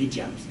don't have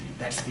mediums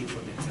that speak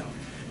for themselves.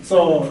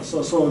 So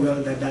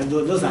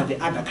those are the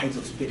other kinds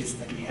of spirits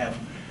that we have.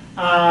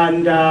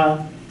 And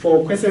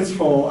for questions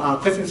for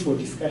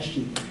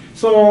discussion.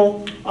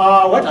 So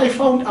what I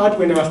found out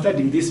when I was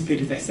studying these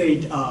spirits, I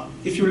said,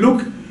 if you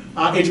look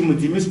at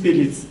Muzimu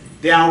spirits,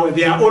 they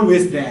are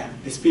always there.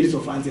 The spirits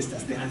of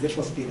ancestors, the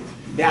ancestral spirits,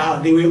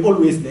 they were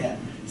always there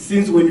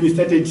since when we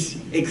started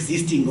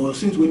existing, or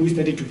since when we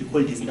started to be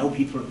called as Ndau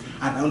people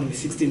around the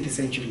 16th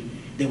century.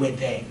 They were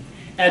there.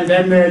 And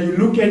then you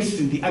look at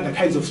the other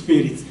kinds of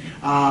spirits,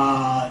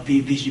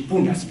 the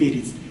Jipunda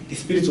spirits, the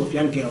spirits of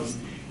young girls.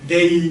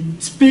 They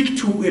speak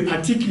to a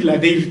particular,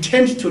 they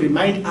tend to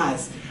remind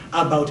us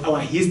about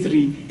our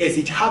history as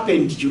it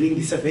happened during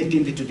the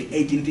 17th to the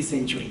 18th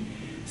century.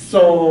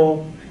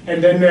 So,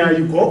 and then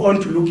you go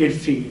on to look at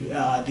the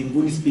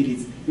Nguni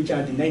spirits, which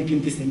are the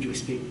 19th century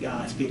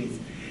spirits.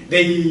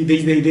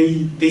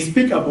 They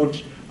speak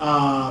about,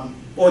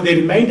 or they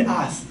remind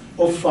us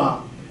of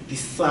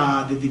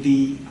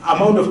the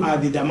amount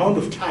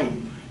of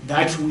time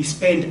that we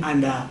spend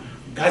under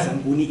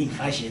Gazanguni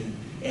invasion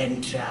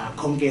and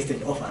conquest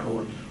and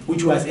overall,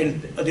 which was,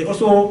 and they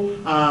also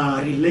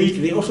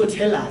they also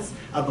tell us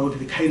about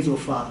the kinds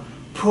of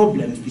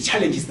problems, the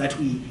challenges that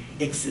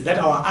that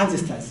our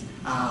ancestors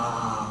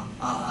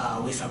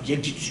were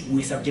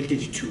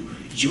subjected to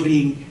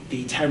during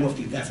the time of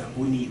the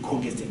Gazanguni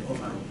conquest and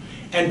overall.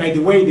 And by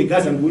the way, the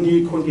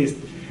Gazanguni conquest,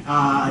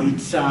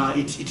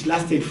 it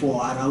lasted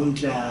for around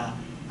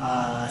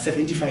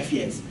 75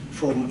 years,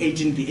 from the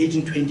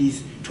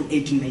 1820s to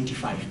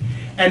 1895.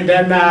 And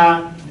then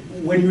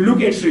when you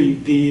look at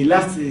the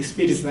last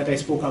spirits that I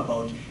spoke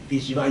about, the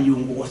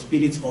Jivayung, or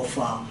spirits of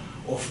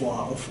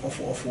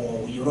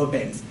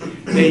Europeans,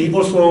 they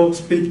also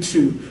speak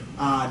to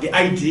the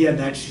idea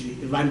that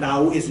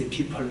Ndau as a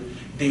people,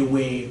 they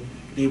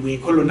were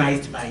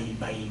colonized by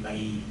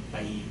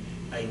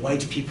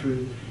white people,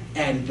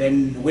 and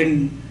then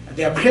when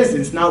their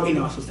presence now in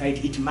our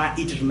society, it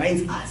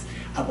reminds us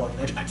about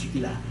that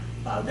particular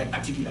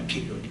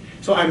period.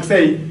 So I'm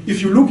saying,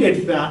 if you look at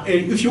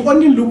if you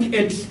only look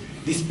at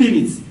the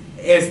spirits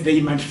as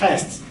they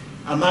manifest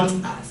amongst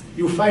us,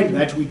 you find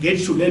that we get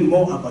to learn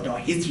more about our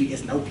history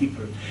as Ndau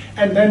people.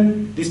 And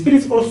then the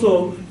spirits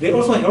also, they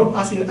also help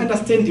us in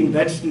understanding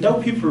that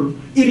Ndau people,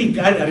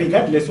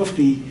 regardless of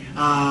the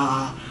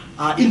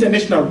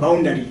international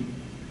boundary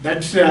that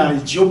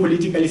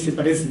geopolitically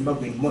separates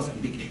Zimbabwe and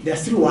Mozambique, they are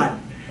still one.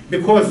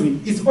 Because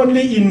it's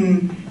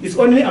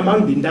only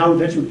among the Ndau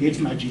that you get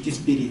Majiti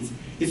spirits.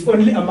 It's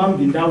only among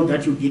the Ndau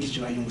that you get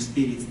Jivayung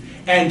spirits.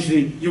 And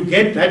you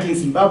get that in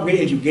Zimbabwe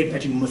and you get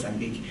that in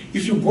Mozambique.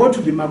 If you go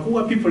to the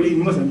Makua people in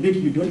Mozambique,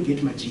 you don't get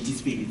Majiti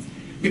spirits,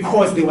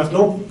 because there was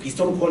no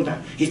historical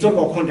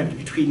contact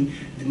between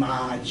the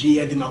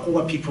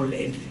Makua people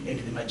and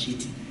the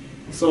Majiti.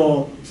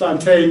 So I'm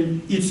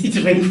saying it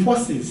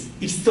reinforces,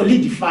 it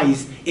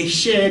solidifies a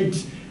shared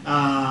sense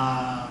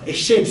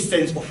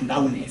of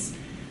Ndauness.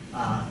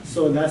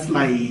 So that's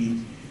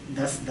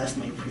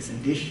my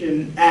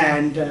presentation,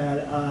 and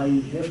I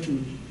have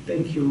to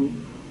thank you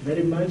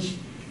very much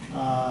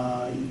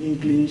in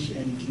English,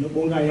 and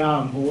tinobonga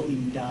yambo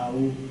in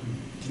Ndau,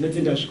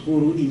 tinotenda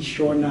zvikuru in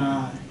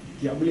Shona,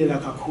 ndiyabulela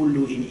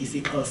kakhulu in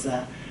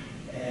isiXhosa,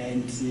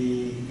 and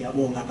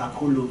ndiyabonga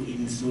kakhulu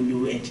in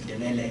Zulu and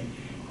Ndebele,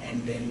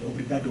 and then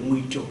obrigado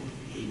muito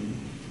in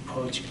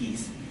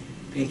Portuguese.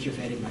 Thank you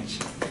very much.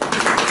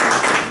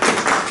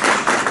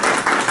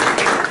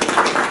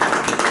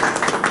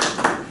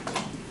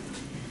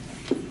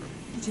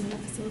 Did you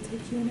want to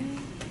facilitate Q&A?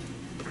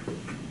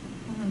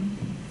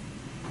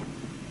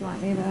 Do you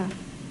want me to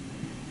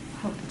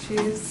help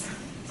choose?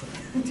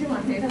 Do you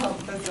want me to help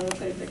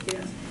facilitate the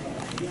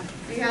Q&A? Yeah.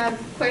 We have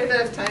quite a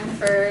bit of time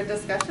for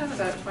discussion,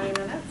 about 20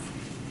 minutes.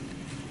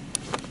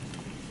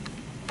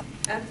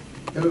 Ed?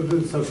 It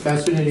was a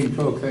fascinating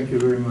talk. Thank you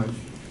very much.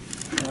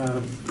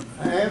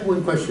 I have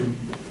one question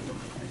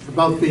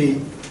about the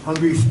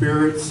hungry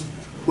spirits.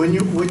 When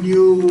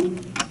you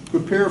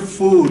prepare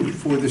food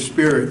for the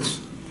spirits,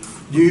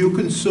 do you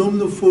consume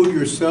the food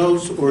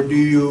yourselves, or do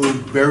you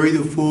bury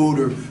the food,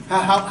 or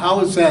how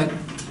is that?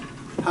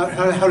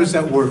 How does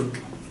that work?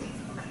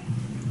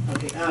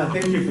 Okay.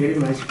 Thank you very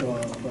much for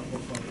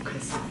the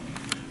question.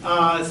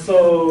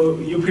 So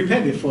you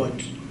prepare the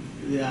food,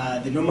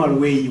 the normal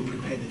way you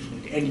prepare the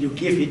food, and you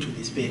give it to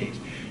the spirit,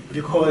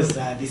 because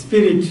the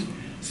spirit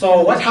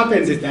So what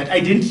happens is that I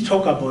didn't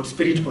talk about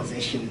spirit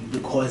possession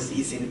because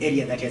it's an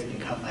area that has been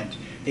covered.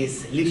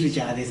 There's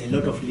literature, there's a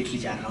lot of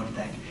literature around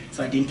that.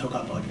 So I didn't talk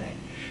about that.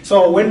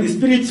 So when the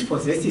spirit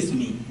possesses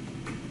me,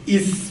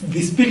 it's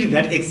the spirit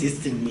that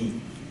exists in me,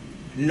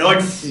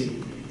 not,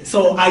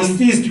 so I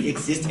cease to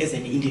exist as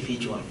an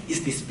individual.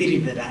 It's the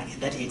spirit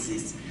that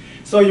exists.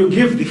 So you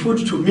give the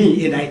food to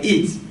me and I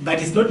eat,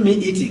 but it's not me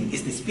eating,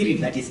 it's the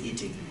spirit that is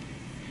eating.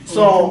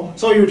 So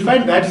you'd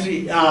find that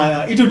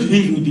it would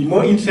even be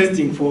more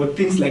interesting for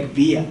things like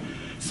beer.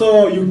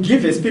 So you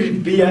give a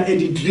spirit beer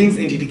and it drinks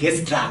and it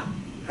gets drunk,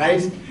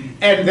 right?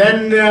 And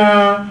then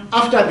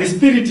after the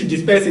spirit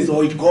disperses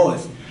or it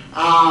goes,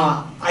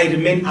 I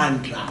remain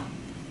undrunk.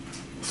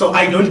 So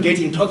I don't get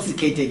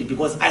intoxicated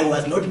because I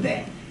was not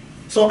there.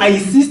 So I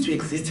cease to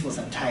exist for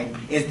some time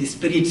as the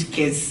spirit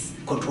gets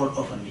control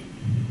over me.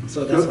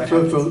 So that's what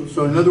happens.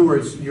 So in other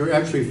words, you're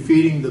actually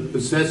feeding the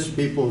possessed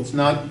people. It's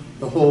not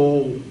the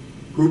whole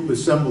group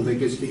assembled that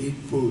gets to eat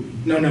food.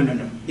 No.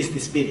 It's the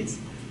spirits.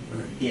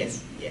 Right.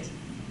 Yes.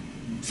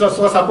 So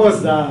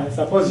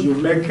suppose you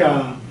make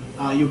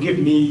you give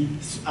me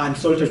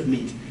unsalted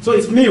meat. So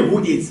it's me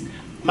who eats.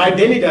 My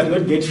belly does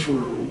not get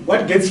full.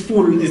 What gets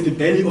full is the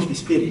belly of the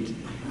spirit.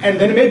 And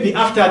then maybe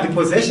after the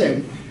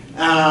possession,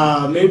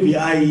 maybe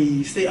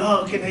I say,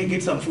 oh, can I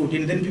get some food?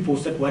 And then people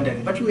start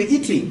wondering, but you were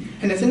eating.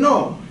 And I say,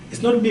 no,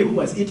 it's not me who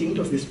was eating, it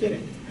was the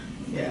spirit.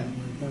 Yeah.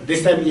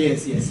 This time,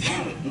 yes.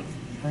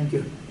 Thank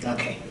you.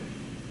 Okay.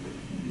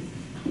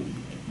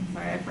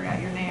 Sorry, I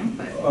forgot your name,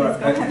 but All right.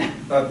 please go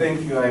ahead.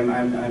 Thank you.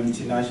 I'm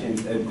Tinashe,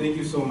 and thank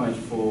you so much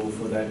for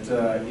that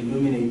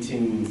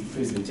illuminating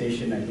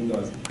presentation. I think I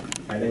was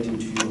highlighting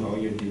to you how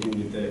you're dealing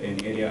with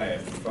an area I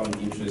have found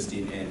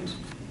interesting, and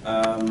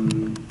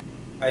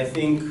I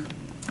think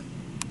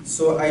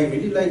so. I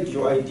really liked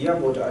your idea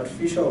about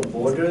artificial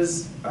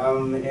borders,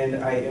 and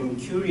I am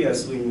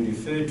curious when you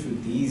refer to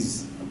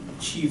these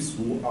chiefs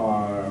who've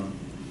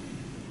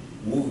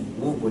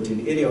got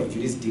an area of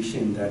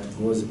jurisdiction that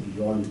goes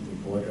beyond the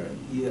border.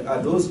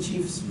 Are those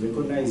chiefs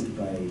recognized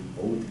by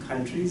both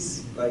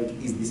countries? Like,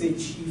 is this a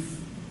chief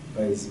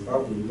by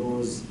Zimbabwean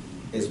laws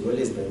as well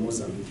as by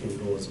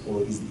Mozambican laws,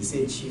 or is this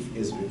a chief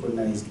as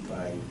recognized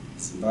by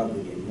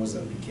Zimbabwean and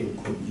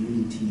Mozambican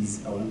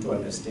communities? I want to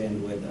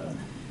understand whether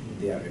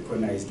they are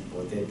recognized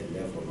both at the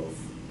level of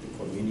the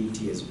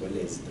community as well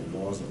as the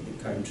laws of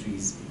the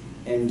countries.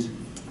 And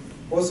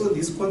also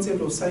this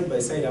concept of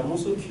side-by-side, I'm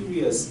also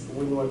curious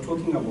when we're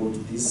talking about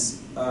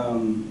this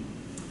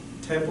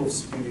type of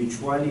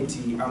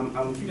spirituality,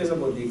 I'm curious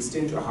about the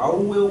extent, how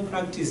well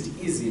practiced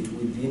is it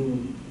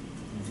within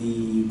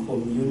the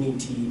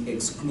community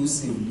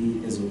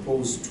exclusively as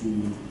opposed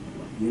to,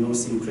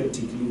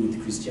 syncretically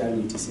with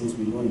Christianity, since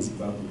we know in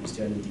Zimbabwe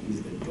Christianity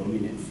is the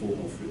dominant form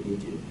of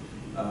religion.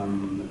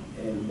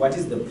 And what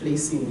is the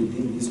placing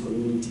within these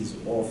communities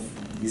of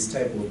this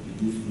type of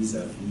belief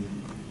vis-a-vis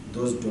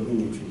those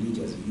dominant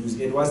religious views,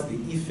 and what's the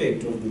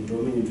effect of the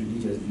dominant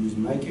religious views?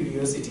 My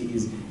curiosity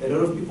is, a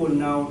lot of people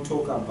now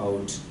talk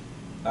about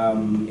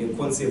a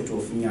concept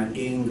of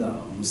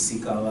nyadenga,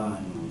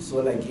 musikavanhu. So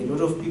like a lot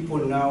of people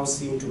now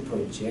seem to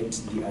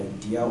project the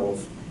idea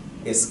of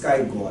a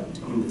sky god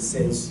in the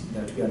sense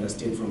that we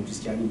understand from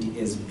Christianity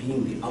as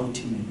being the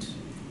ultimate,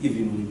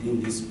 even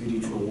within this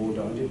spiritual world.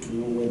 I wanted to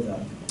know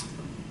whether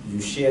you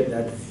share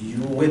that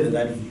view, whether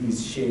that view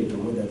is shared or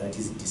whether that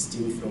is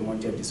distinct from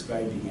what you're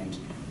describing.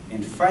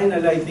 And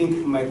finally, I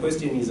think my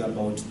question is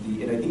about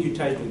and I think you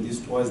touched on this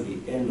towards the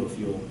end of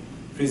your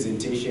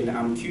presentation.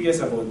 I'm curious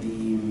about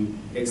the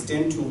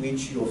extent to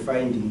which your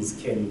findings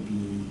can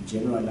be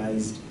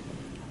generalized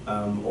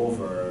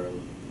over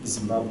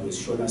Zimbabwe's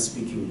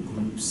Shona-speaking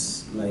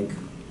groups. Like,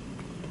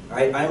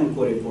 I'm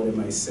Kore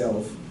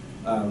myself,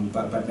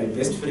 but my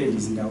best friend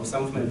is Ndau.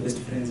 Some of my best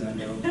friends are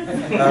Ndau.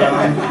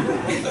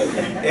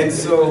 And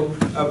so,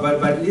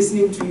 but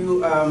listening to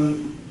you,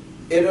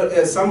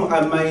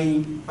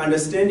 my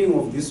understanding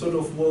of this sort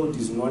of world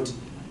is not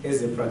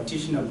as a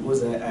practitioner,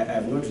 because I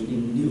have not really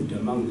lived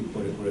among the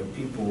Kore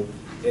people.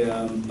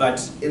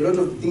 But a lot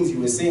of things you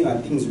were saying are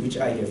things which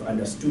I have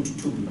understood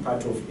to be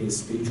part of a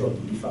spiritual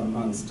belief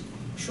amongst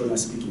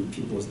Shona-speaking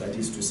peoples. That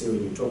is to say,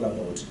 when you talk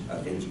about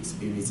avenging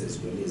spirits as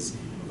well as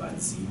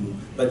Bantu.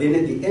 But then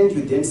at the end,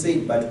 you then say,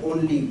 but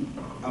only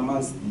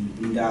amongst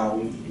the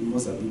Ndau in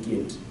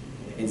Mozambique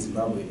and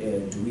Zimbabwe,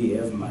 do we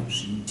have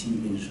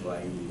Matriti in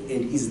Shwayo?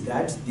 And is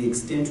that the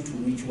extent to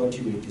which what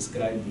you were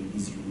describing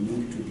is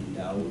unique to the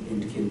Ndau,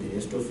 and can the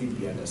rest of it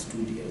be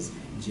understood as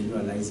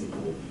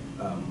generalizable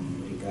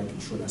regarding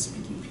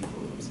Shona-speaking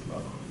people of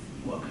Zimbabwe?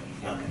 Okay.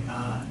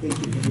 Thank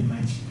you very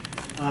much.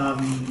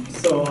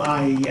 So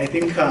I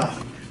think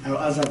I'll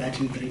answer that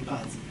in 3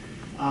 parts.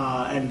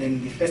 And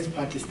then the first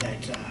part is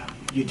that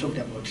you talked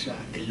about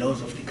the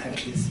laws of the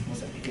countries,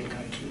 Mozambican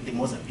country, the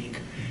Mozambique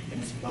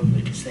and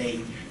Zimbabwe, to say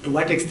to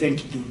what extent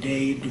to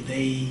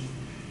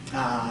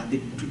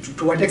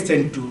what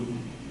extent do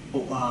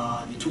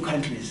the 2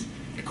 countries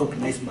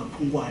recognize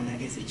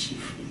Mapungwana as a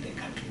chief in their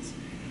countries?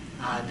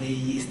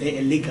 Is there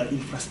a legal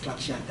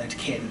infrastructure that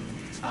can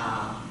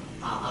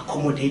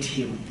accommodate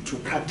him to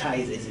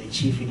practice as a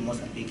chief in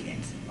Mozambique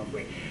and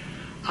Zimbabwe.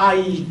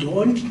 I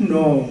don't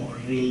know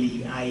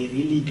really, I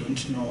really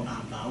don't know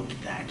about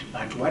that,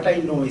 but what I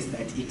know is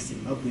that in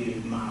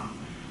Zimbabwe,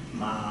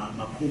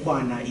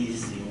 Mapungwana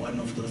is one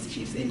of those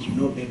chiefs, and you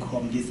know back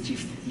home, these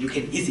chiefs, you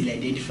can easily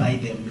identify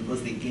them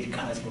because they get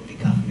cars from the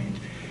government.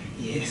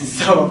 Yes,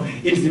 so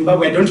in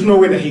Zimbabwe, I don't know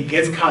whether he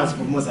gets cars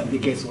from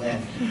Mozambique as well,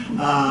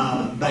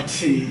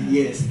 but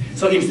yes,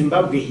 so in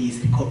Zimbabwe he is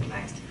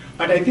recognized.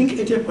 But I think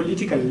at a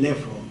political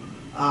level,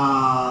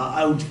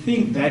 I would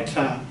think that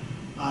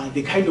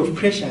the kind of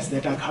pressures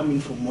that are coming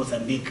from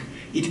Mozambique,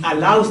 it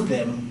allows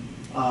them,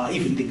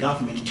 even the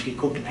government, to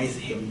recognize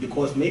him,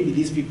 because maybe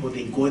these people,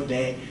 they go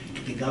there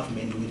to the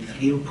government with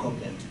real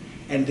problems,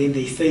 and then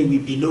they say we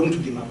belong to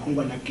the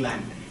Mapungwana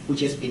clan,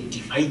 which has been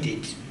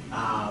divided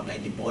by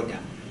the border.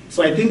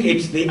 So I think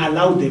they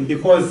allow them,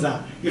 because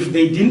if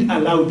they didn't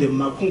allow them,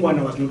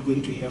 Mapungwana was not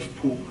going to have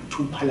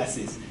two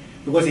palaces,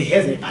 because he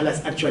has a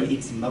palace actually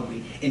in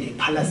Zimbabwe and a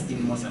palace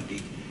in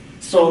Mozambique.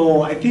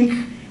 So I think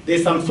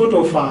there's some sort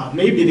of,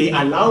 maybe they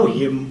allow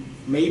him,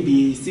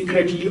 maybe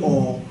secretly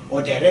or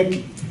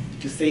directly,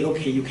 to say,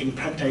 okay, you can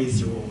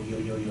practice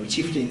your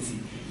chieftaincy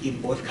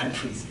in both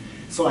countries.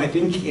 So I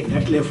think at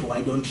that level,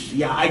 I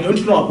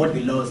don't know about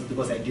the laws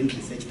because I didn't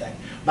research that.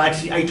 But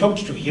I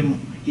talked to him,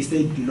 he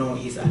said, no,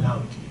 he's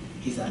allowed.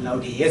 He's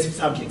allowed, he has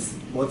subjects,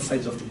 both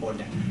sides of the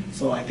border.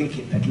 So I think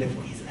at that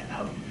level, he's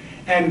allowed.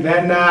 And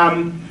then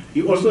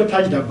you also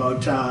touched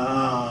about,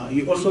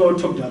 you also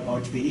talked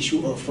about the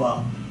issue of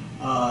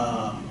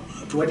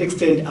to what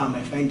extent are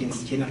my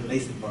findings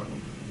generalizable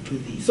to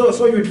the.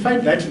 So you would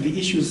find that the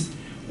issues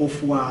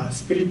of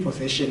spirit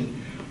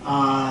possession,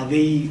 I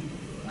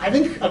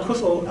think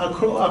across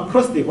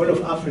the whole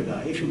of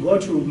Africa, if you go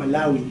to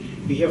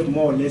Malawi, we have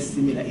more or less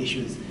similar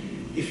issues.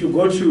 If you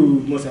go to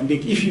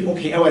Mozambique,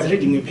 I was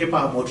reading a paper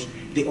about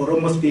the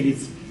Oromo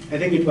spirits. I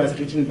think it was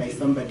written by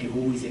somebody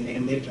who is an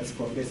emeritus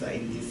professor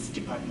in this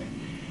department.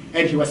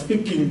 And he was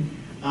speaking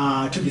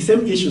to the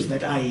same issues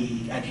that I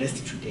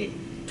addressed today,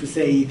 to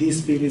say these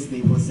spirits,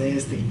 they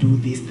possess, they do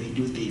this,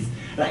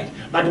 right?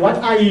 But what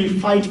I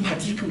find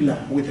particular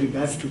with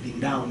regards to the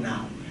Ndau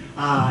now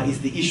is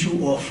the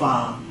issue of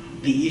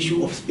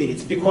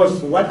spirits,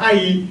 because what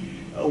I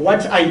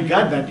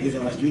gathered as I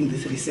was doing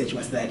this research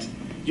was that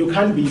you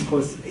can't be,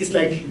 because it's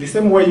like the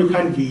same way you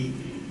can't be,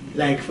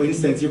 like for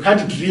instance, you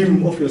can't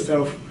dream of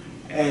yourself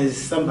as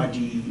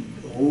somebody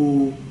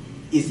who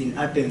is in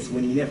Athens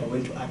when you never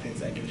went to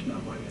Athens. I don't know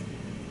about that.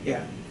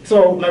 Yeah.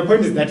 So my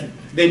point is that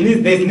there's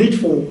need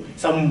for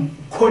some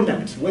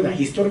conduct, whether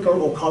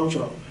historical or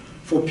cultural,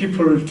 for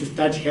people to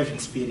start having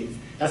spirits.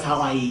 That's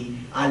how I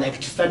like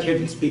to start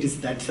having spirits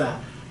that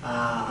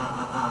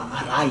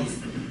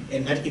arise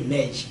and that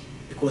emerge,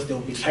 because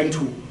they'll be trying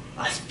to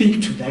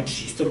speak to that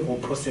historical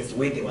process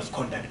where there was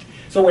conduct.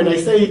 So when I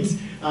say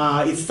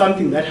it's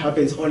something that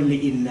happens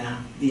only in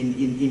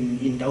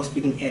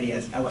Ndau-speaking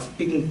areas, I was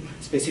speaking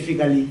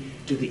specifically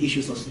to the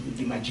issues of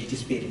the Majiti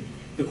spirit,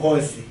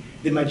 because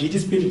the Majiti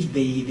spirit,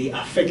 they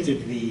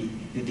affected the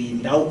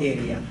Ndau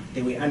area.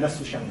 They were under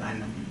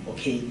Sushangana,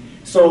 okay?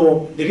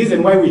 So the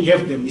reason why we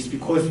have them is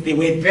because they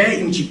were there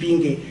in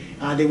Chipinge,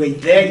 they were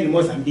there in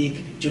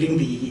Mozambique during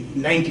the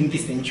 19th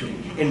century,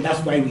 and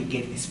that's why we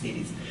get the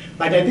spirits.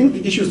 But I think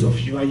the issues of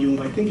Yuayung,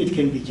 I think it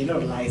can be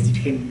generalized.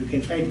 You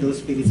can find those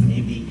spirits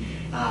maybe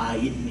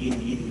in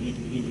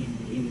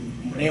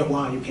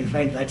Mrewa, you can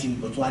find that in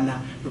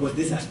Botswana, because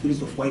these are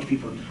spirits of white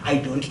people. I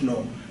don't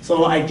know.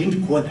 So I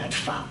didn't go that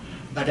far.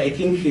 But I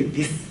think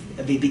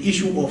the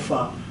issue of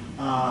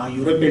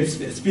Europeans,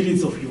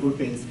 spirits of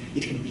Europeans,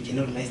 it can be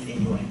generalized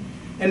anywhere.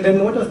 And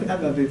then what was the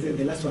other,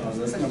 the last one? I was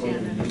asking about the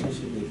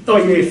relationship. Oh,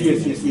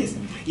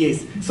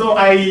 yes. So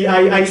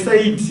I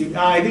said,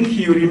 I think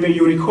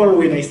you recall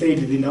when I said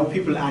the Ndau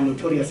people are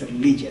notoriously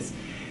religious.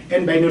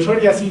 And by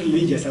notoriously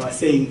religious, I was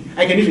saying,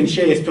 I can even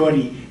share a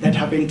story that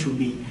happened to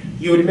me.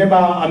 You remember,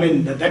 I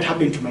mean, that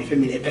happened to my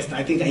family.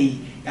 I think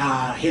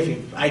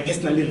I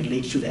personally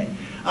relate to that.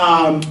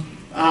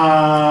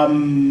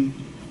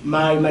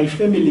 My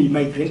family,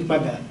 my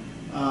grandmother,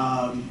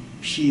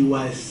 she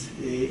was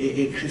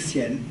a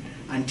Christian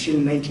until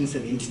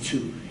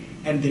 1972.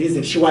 And the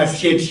reason she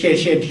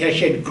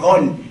had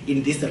grown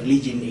in this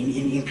religion,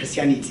 in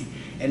Christianity,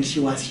 and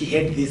she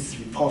had these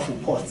powerful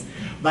posts.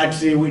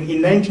 But in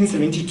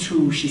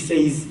 1972, she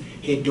says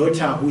her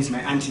daughter, who is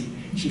my auntie,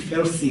 she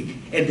fell sick,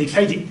 and they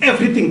tried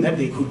everything that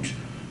they could.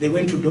 They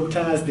went to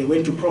doctors, they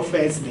went to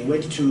prophets,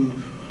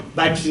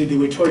 but they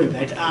were told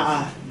that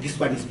this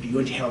one is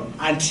beyond help,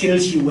 until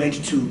she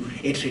went to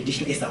a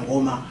traditional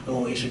Esangoma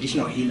or a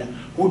traditional healer,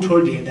 who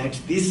told her that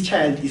this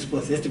child is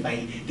possessed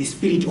by the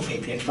spirit of her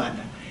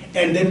grandfather.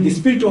 And then the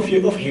spirit of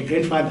her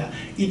grandfather,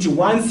 it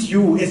wants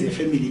you as a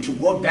family to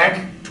go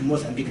back to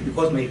Mozambique,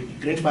 because my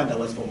grandfather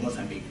was from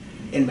Mozambique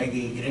and my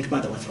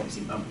grandmother was from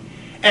Zimbabwe.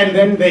 And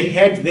then they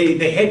had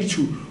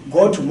to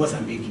go to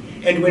Mozambique.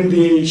 And when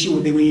they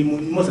were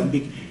in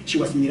Mozambique, she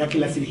was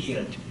miraculously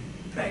healed,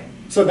 right?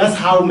 So that's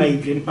how my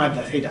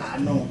grandfather said,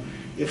 no,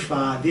 if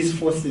these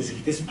forces,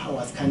 if these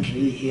powers can't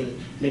really heal,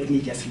 let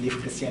me just leave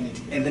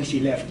Christianity. And then she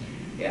left.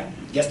 Yeah,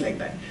 just like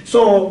that.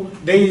 So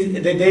there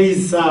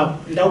is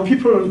now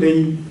people,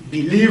 they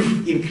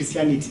believe in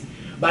Christianity,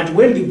 but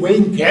when the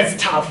going gets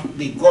tough,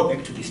 they go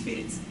back to the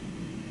spirits.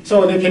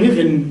 So they can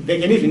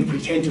even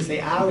pretend to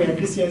say, we are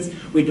Christians,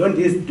 we don't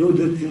do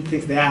these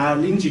things. They are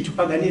linked to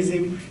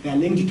paganism, they are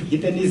linked to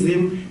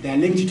heathenism, they are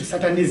linked to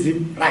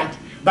Satanism, right?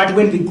 But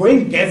when the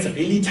going gets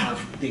really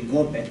tough, they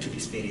go back to the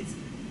spirits,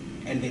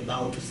 and they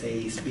bow to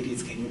say,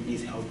 spirits, can you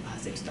please help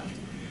us and stuff.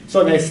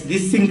 So there's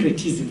this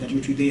syncretism that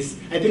you do this.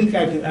 I think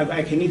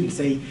I can even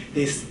say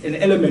there's an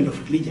element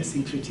of religious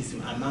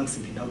syncretism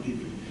amongst the Ndau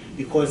people,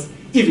 because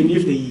even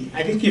if they,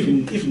 I think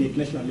even at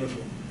national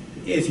level,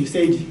 as you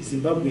said,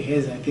 Zimbabwe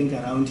has, I think,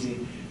 around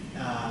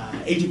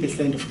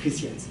 80% of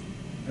Christians,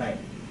 right?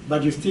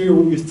 But you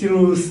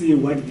still see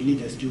what the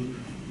leaders do.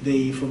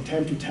 They, from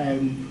time to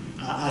time,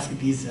 ask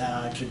these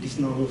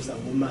traditional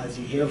sangomas.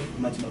 You have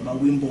Madzibaba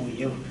Wimbo,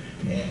 you have,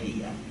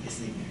 yeah, you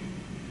see.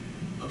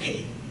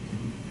 Okay.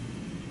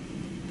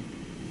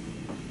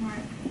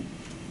 Mark.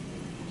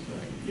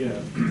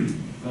 Yeah,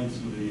 thanks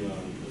for the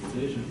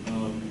presentation.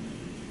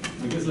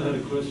 I guess I had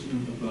a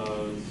question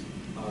about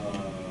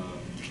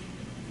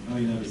how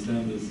you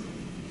understand this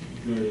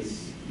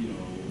various,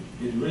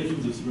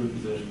 iterations of spirit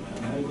possession. I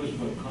had a question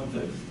about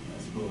context, I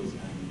suppose,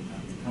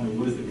 and kind of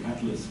what is the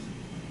catalyst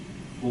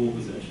for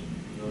possession?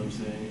 You know what I'm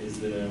saying? Is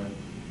there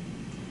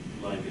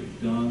like a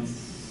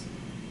dance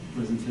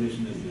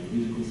presentation? Is there a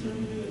musical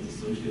ceremony that's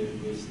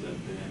associated with that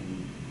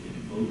then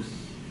invokes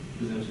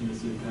possession in a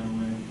certain kind of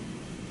way?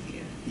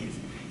 Yeah, yes.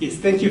 Yes,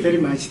 thank you very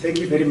much. Thank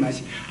you very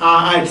much.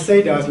 I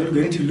said I was not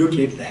going to look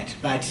at that,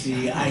 but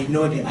I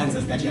know the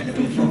answers that you are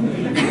looking for.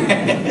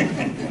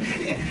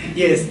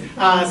 Yes.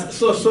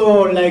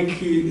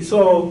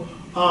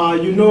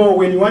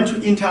 When you want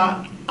to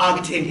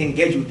interact and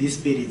engage with these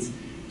spirits,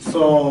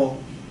 so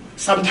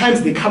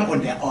sometimes they come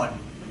on their own.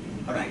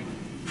 All right.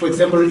 For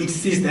example, it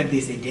sees that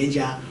there's a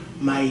danger.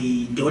 My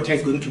daughter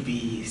is going to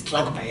be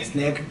struck by a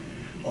snake,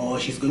 or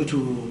she's going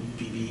to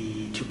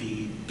be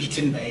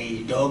beaten by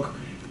a dog.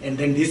 And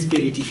then this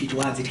spirit, if it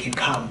wants, it can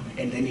come,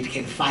 and then it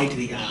can fight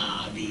it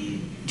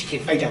can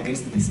fight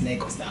against the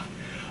snake or stuff.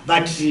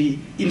 But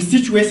in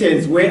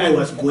situations where I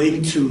was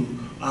going to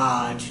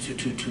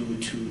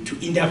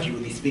interview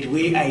the spirit,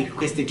 where I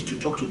requested to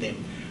talk to them,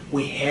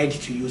 we had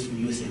to use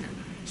music.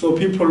 So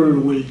people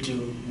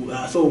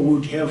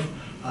would have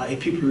a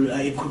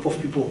group of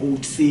people who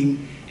would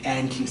sing,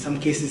 and in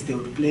some cases they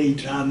would play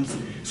drums,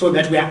 so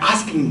that we are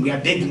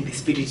begging the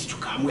spirit to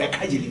come, we are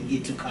cajoling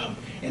it to come,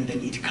 and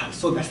then it comes.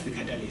 So that's the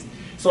catalyst.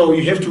 So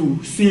you have to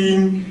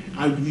sing,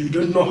 and you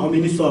don't know how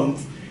many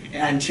songs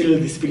until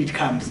the spirit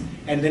comes.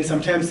 And then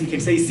sometimes you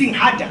can say, sing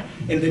harder,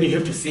 and then you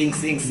have to sing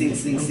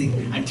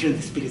until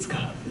the spirit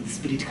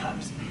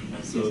comes.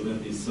 And so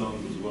then these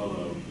songs as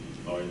well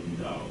are in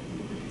Ndau.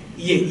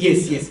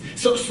 Yes.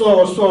 So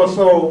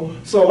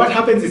what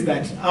happens is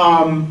that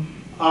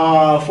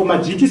for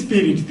Majiti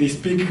spirit, they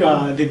speak,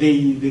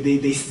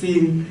 they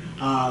sing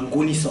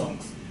Nguni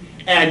songs,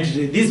 and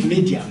these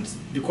mediums,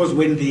 because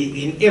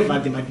whenever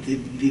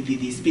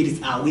the spirits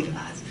are with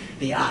us,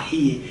 they are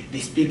here, they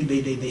speak,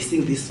 they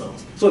sing these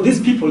songs. So these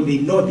people, they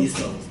know these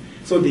songs,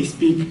 so they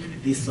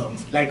speak these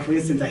songs. Like, for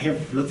instance, I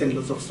have lots and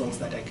lots of songs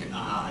that I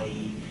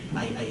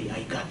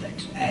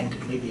gathered, and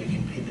maybe I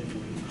can play them for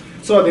you.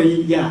 So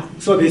they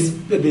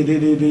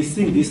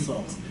sing these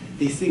songs.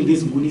 They sing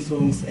these Nguni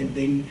songs, and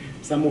then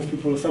some of the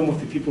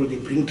people, they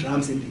bring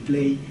drums and they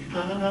play.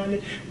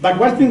 But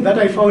one thing that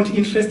I found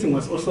interesting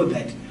was also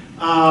that,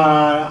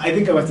 I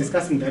think I was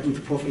discussing that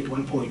with Prof at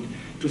one point,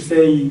 to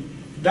say,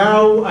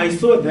 now I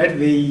saw that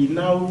they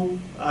now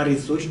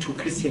resort to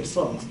Christian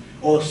songs,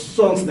 or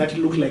songs that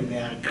look like they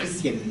are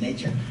Christian in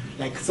nature,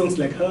 like songs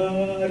like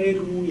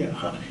Hallelujah.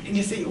 And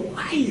you say,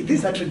 why?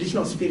 These are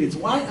traditional spirits.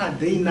 Why are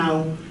they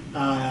now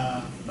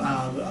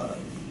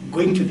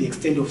going to the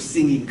extent of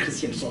singing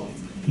Christian songs?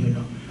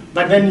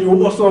 But then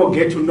you also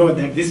get to know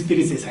that these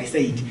spirits, as I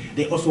said,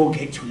 they also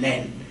get to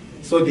learn.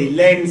 So they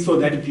learn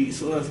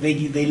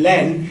they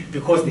learn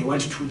because they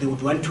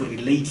would want to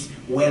relate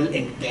well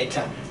and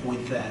better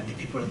with the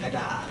people that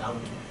are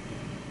around.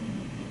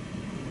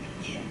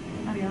 Yeah.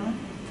 Ariana?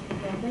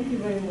 Yeah, thank you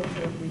very much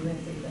for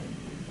presenting that.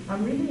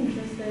 I'm really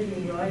interested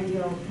in your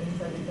idea of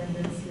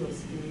interdependency of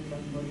spirit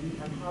and body,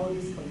 and how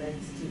this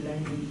connects to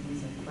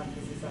languages and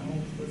practices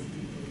amongst those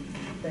people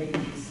that you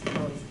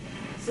discussed.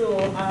 So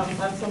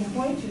at some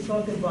point you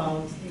talked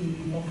about the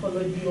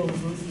morphology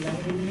of those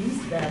languages,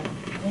 that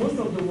most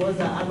of the words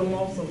are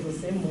allomorphs of the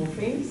same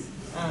morphemes,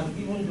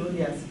 even though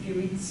they are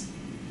spirit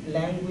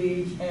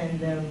language, and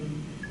the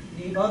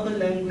other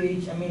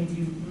language,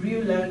 the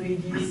real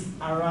languages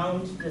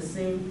around the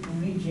same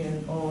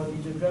region or the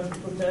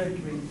geographical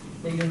territory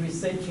that you're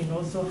researching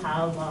also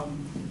have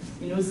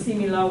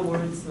similar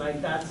words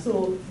like that.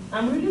 So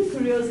I'm really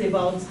curious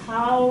about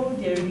how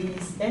there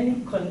is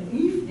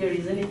if there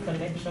is any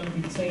connection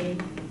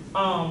between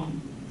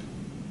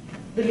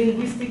the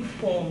linguistic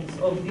forms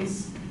of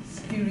these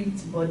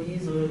spirit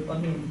bodies, or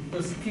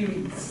the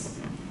spirits.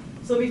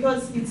 So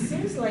because it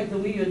seems like the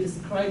way you're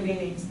describing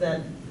it,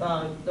 that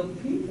the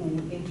people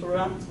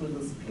interact with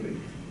the spirit.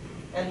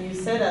 And you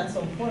said at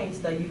some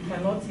point that you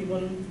cannot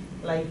even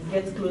like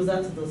get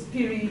closer to the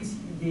spirit.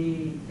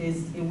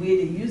 There's a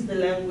way they use the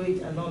language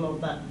and all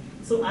of that.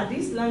 So are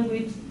these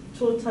language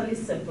totally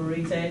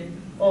separated,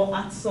 or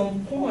at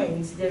some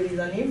point there is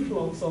an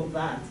influx of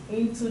that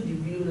into the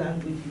real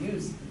language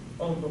use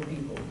of the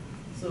people?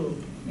 So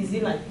is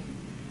it like,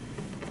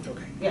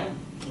 Okay. yeah.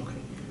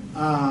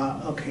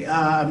 Okay.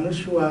 I'm not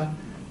sure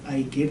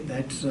I get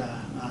that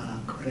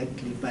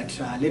correctly, but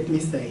let me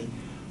say,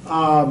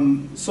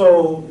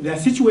 so there are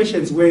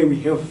situations where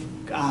we have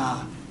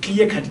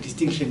clear-cut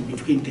distinction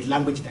between the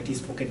language that is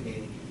spoken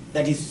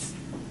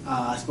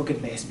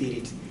by a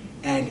spirit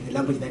and the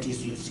language that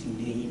is used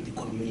in the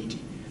community.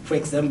 For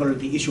example,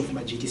 the issue of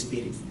Majiti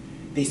spirits.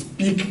 They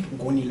speak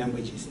Nguni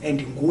languages,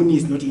 and Nguni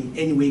is not in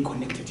any way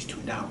connected to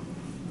Ndau,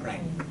 right?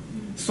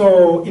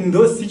 So in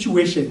those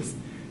situations,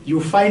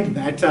 you find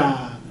that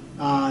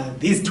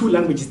these two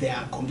languages, they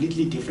are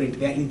completely different.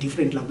 They are in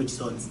different language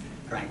zones,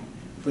 right?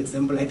 For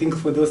example, I think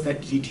for those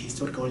that did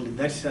historical,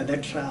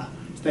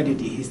 studied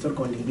the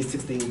historical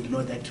linguistics, they would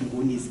know that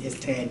Nguni is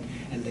S10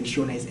 and then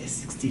Shona is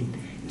S16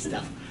 and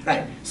stuff,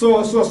 right?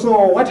 So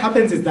what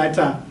happens is that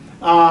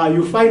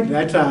you find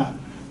that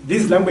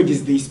these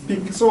languages they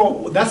speak.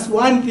 So that's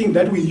one thing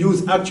that we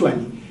use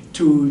actually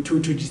to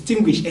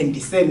distinguish and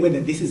discern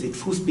whether this is a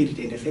true spirit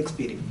and a fake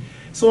spirit.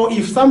 So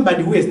if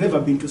somebody who has never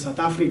been to South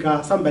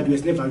Africa, somebody who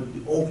has never,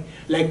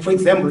 like for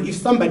example, if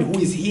somebody who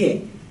is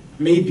here,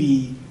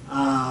 maybe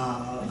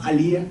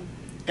Aliyah,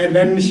 and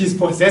then she's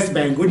possessed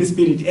by a Nguni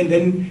spirit, and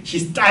then she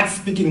starts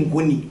speaking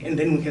Nguni, and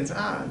then we can say,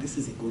 this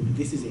is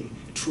a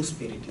true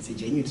spirit, it's a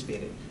genuine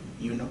spirit,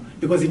 you know,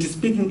 because it is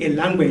speaking a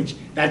language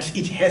that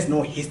it has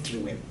no history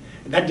with,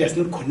 that does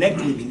not connect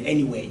with in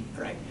any way,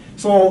 right?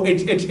 So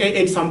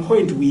at some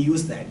point we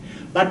use that,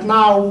 but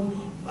now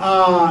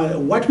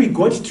what we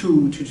got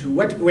to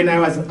when I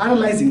was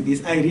analyzing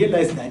this, I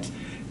realized that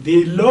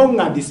the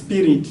longer the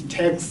spirit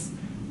takes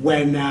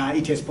when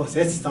it has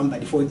possessed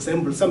somebody. For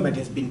example, somebody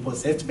has been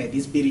possessed by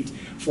this spirit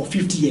for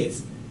 50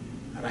 years,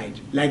 right?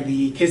 Like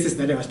the cases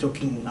that I was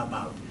talking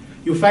about.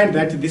 You find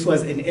that this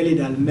was an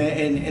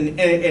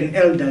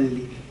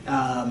elderly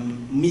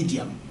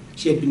medium.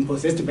 She had been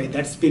possessed by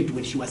that spirit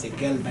when she was a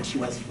girl, but she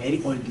was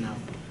very old now.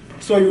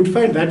 So you'd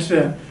find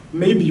that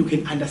maybe you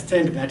can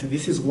understand that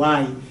this is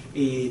why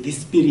this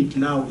spirit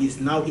now is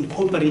now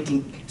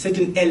incorporating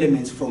certain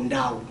elements from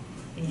Ndau.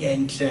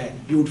 And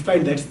you would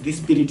find that this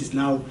spirit is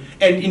now,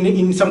 and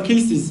in some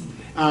cases,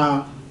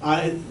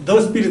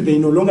 those spirits, they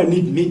no longer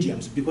need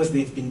mediums because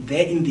they've been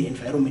there in the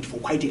environment for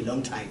quite a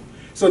long time.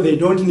 So they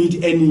don't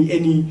need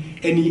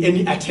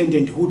any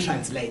attendant who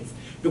translates.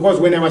 Because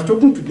when I was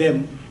talking to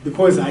them,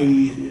 because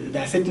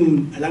there are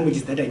certain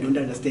languages that I don't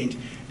understand,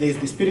 there's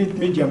the spirit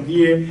medium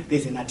here,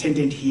 there's an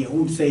attendant here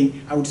who would say,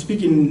 I would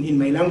speak in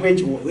my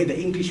language, or whether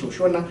English or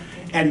Shona,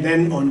 and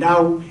then on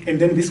Ndau, and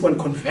then this one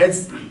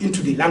converts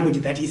into the language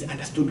that is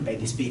understood by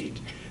the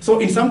spirit. So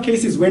in some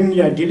cases, when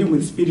you are dealing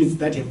with spirits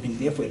that have been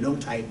there for a long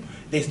time,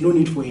 there's no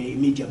need for a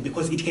medium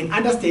because it can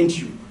understand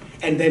you,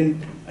 and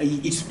then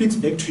it speaks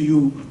back to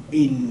you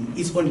in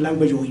its own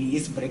language or in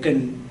its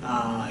broken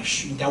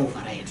Ndau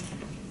variety.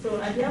 So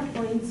are there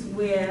points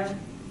where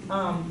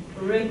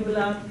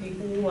regular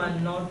people who are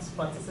not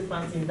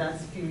participants in that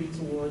spirit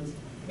world,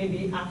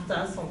 maybe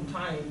after some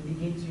time,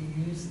 begin to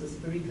use the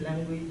spirit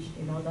language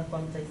in other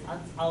contexts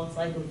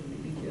outside of the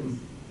religious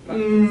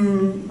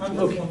practice?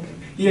 Okay.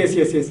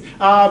 Yes.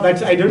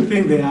 But I don't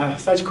think there are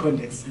such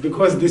contexts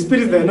because the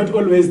spirits, they are not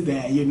always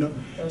there, you know.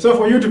 Okay. So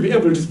for you to be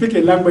able to speak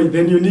a language,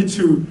 then you need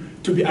to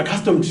be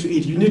accustomed to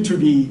it. You need to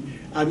be,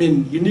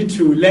 you need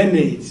to learn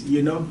it,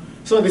 you know.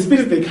 So the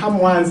spirits, they come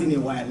once in a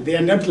while. They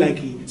are not like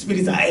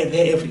spirits are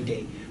there every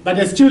day. But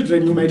as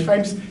children, you might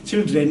find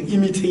children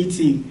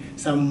imitating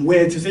some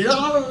words to say,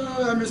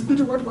 I'm a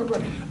spirit, what.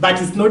 But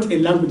it's not a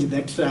language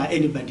that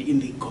anybody in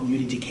the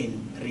community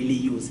can really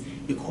use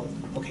because,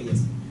 okay,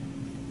 yes.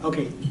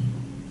 Okay.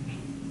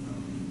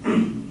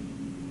 I'm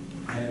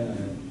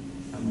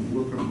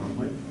welcome,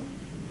 Emmanuel.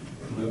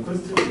 My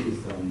question is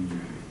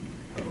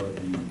about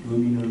the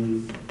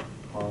dominance,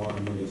 power,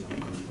 knowledge,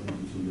 and control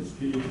between the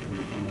spirit and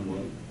the human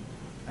world.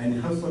 And in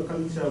Hausa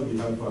culture, we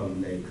have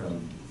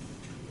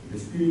the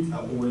spirits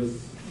are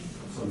always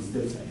some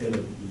steps ahead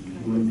of the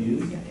human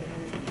beings,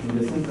 in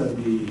the sense that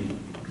they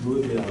know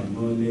their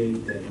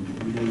knowledge, their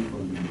intelligence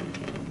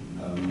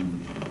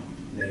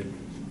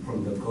from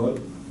the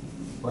God.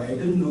 But I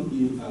don't know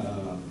if in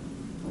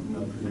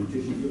our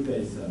presentation if there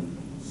is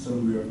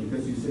somewhere,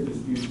 because you said the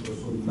spirits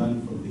also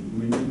learn from the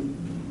human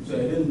beings, so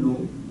I don't know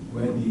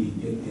where they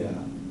get their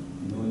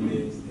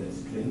knowledge, their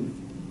strength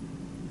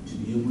to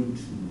be able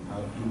to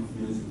have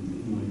influence in the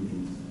human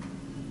beings.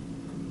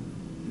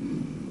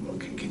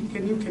 Okay,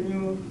 can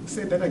you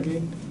say that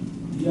again?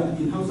 Yeah,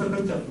 in Hausa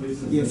culture, for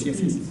instance, yes.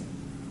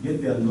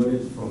 Get their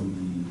knowledge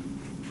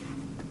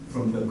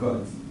from the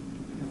gods,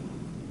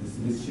 the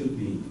celestial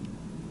being.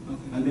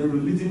 Okay. And And then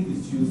religion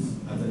is used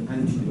as an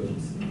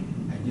antidote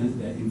against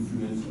the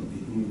influence of the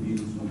human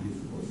beings who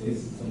possess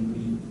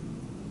somebody.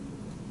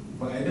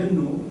 But I don't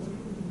know.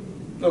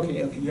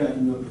 Okay. Yeah,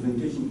 in your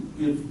presentation,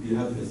 if they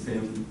have the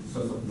same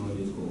source of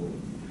knowledge or.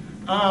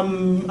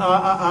 I'm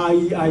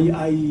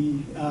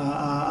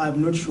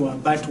not sure,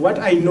 but what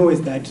I know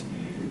is that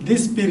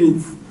these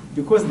spirits,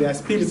 because they are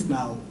spirits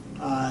now,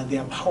 they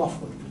are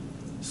powerful.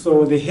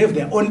 So they have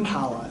their own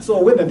power.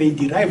 So whether they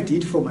derived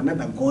it from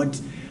another god,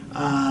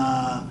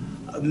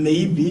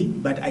 maybe,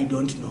 but I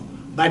don't know.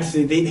 But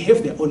they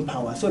have their own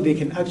power, so they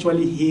can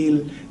actually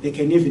heal, they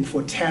can even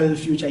foretell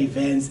future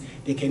events,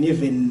 they can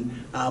even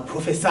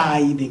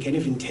prophesy, they can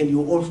even tell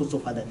you all sorts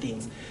of other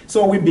things.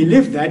 So we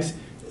believe that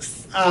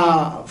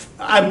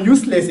I'm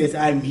useless as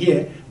I'm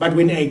here, but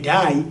when I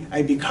die,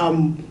 I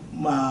become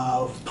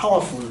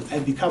powerful, I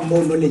become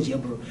more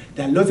knowledgeable.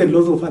 There are lots and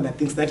lots of other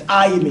things that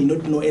I may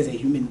not know as a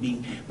human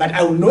being, but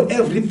I will know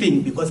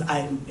everything because I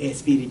am a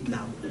spirit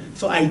now.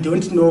 So I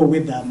don't know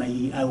whether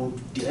I will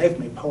derive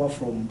my power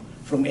from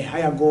a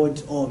higher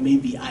god, or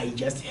maybe I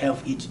just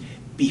have it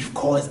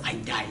because I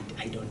died.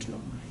 I don't know.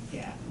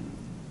 Yeah.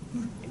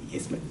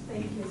 Yes, ma'am.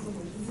 Thank you so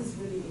much. This is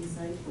really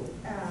insightful.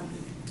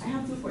 I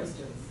have two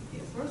questions. The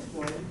first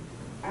one,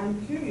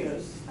 I'm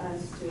curious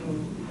as to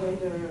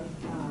whether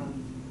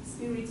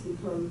spirits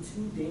become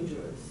too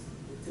dangerous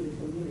to the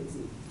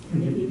community.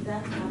 And if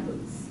that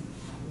happens,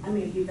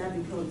 if that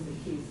becomes the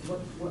case,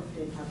 what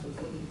then happens?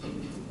 What do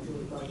you do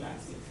about that?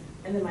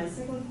 And then my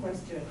second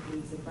question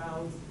is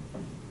about,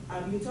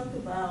 you talked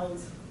about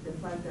the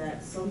fact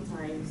that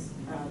sometimes,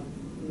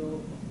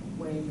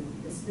 when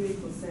the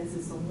spirit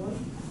possesses someone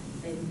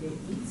and they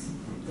eat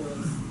the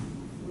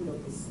food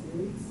of the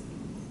spirits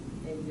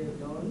and they're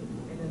done,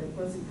 and then the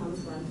person comes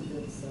back to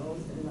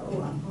themselves and they're like,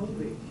 oh, I'm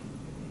hungry.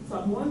 So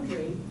I'm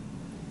wondering,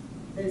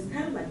 there's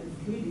kind of like a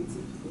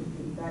fluidity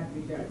in that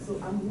regard. So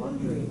I'm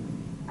wondering,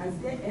 has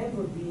there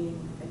ever been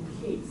a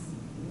case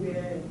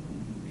where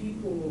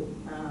people,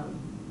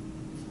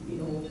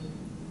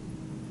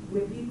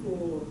 where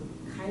people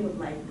kind of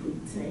like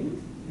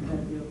pretend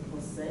that they're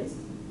possessed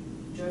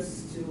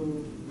just to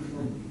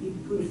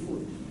eat good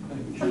food?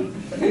 And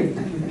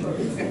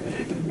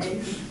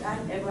if that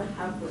ever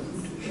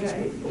happens,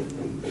 right?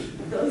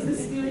 Does the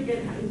spirit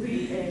get angry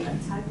and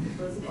attack the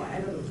person? Or I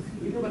don't know.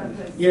 You know what I'm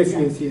trying to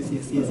say?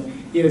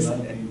 Yes.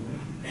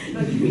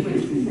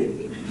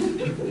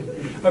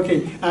 Okay.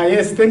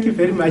 Yes. Thank you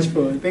very much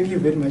for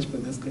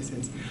those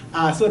questions.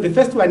 So the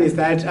first one is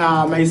that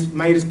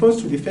my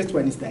response to the first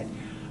one is that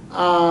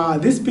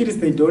these spirits,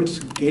 they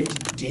don't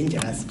get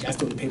dangerous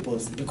just on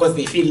purpose because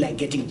they feel like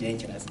getting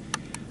dangerous,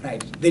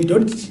 right? They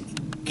don't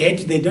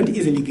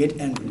easily get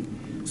angry.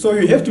 So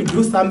you have to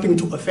do something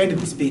to offend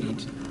the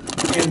spirit,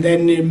 and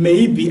then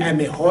maybe I'm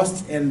a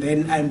host, and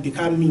then I'm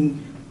becoming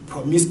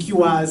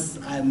promiscuous,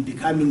 I'm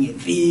becoming a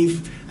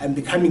thief, I'm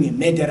becoming a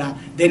murderer.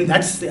 Then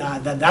those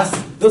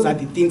are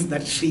the things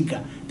that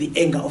trigger the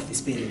anger of the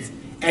spirits.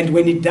 And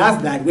when it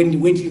does that, when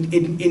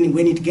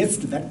it gets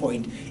to that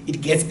point,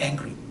 it gets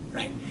angry,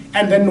 right?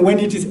 And then when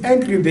it is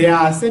angry, there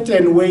are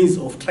certain ways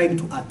of trying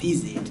to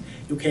appease it.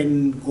 You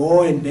can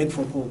go and beg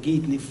for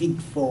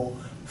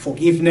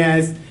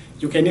forgiveness.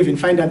 You can even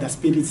find other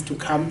spirits to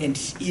come and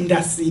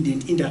intercede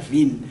and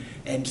intervene,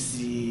 and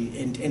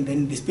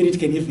then the spirit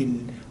can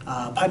even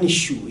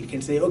punish you. It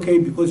can say, okay,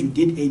 because you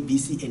did A, B,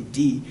 C, and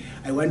D,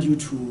 I want you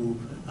to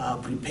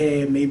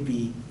prepare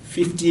maybe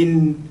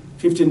 15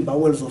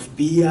 barrels of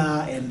beer,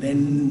 and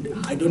then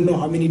I don't know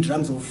how many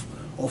drums of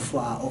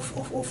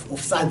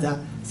sadza.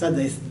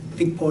 Sadza is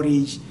thick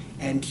porridge,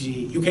 and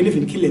you can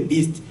even kill a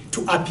beast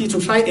to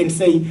try and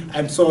say,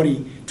 I'm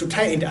sorry, to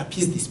try and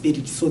appease the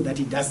spirit so that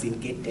it doesn't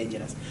get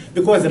dangerous.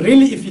 Because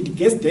really, if it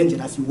gets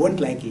dangerous, you won't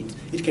like it.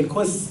 It can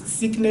cause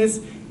sickness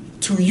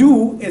to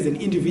you as an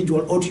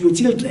individual or to your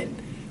children.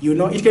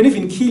 It can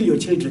even kill your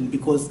children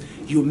because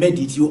you made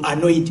it, you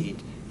annoyed it,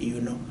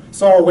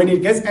 So when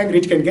it gets angry,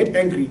 it can get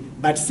angry,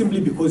 but simply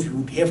because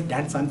you have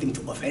done something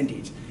to offend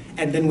it.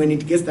 And then when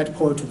it gets to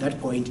that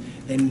point,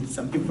 then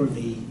some people,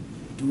 they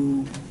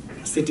do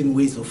certain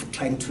ways of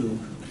trying to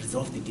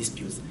resolve the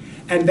disputes.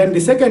 And then the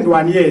second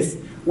one, yes,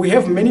 we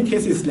have many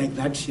cases like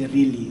that,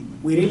 really.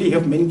 We really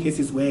have many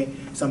cases where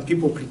some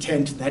people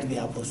pretend that they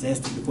are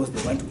possessed because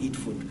they want to eat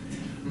food.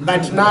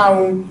 But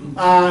now,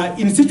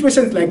 in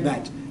situations like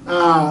that,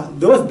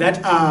 those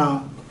that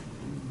are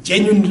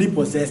genuinely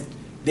possessed,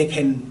 they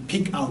can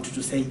pick out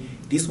to say,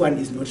 this one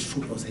is not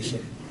true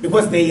possession.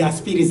 Because they are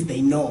spirits,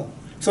 they know.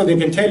 So they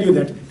can tell you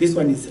that this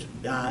one is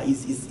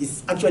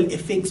actually a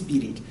fake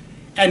spirit.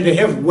 And they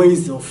have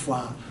ways of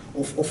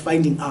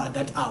finding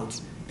that out.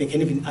 They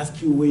can even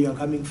ask you where you're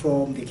coming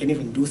from. They can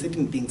even do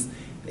certain things,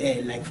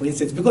 like for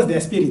instance, because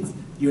they're spirits,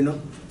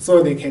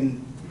 so they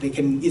can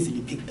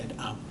easily pick that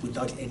up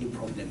without any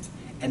problems.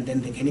 And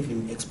then they can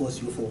even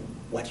expose you for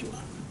what you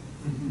are.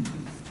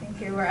 Thank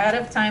you. We're out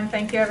of time.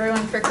 Thank you,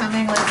 everyone, for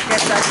coming. Let's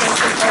get Dr.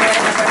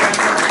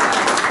 Sithole.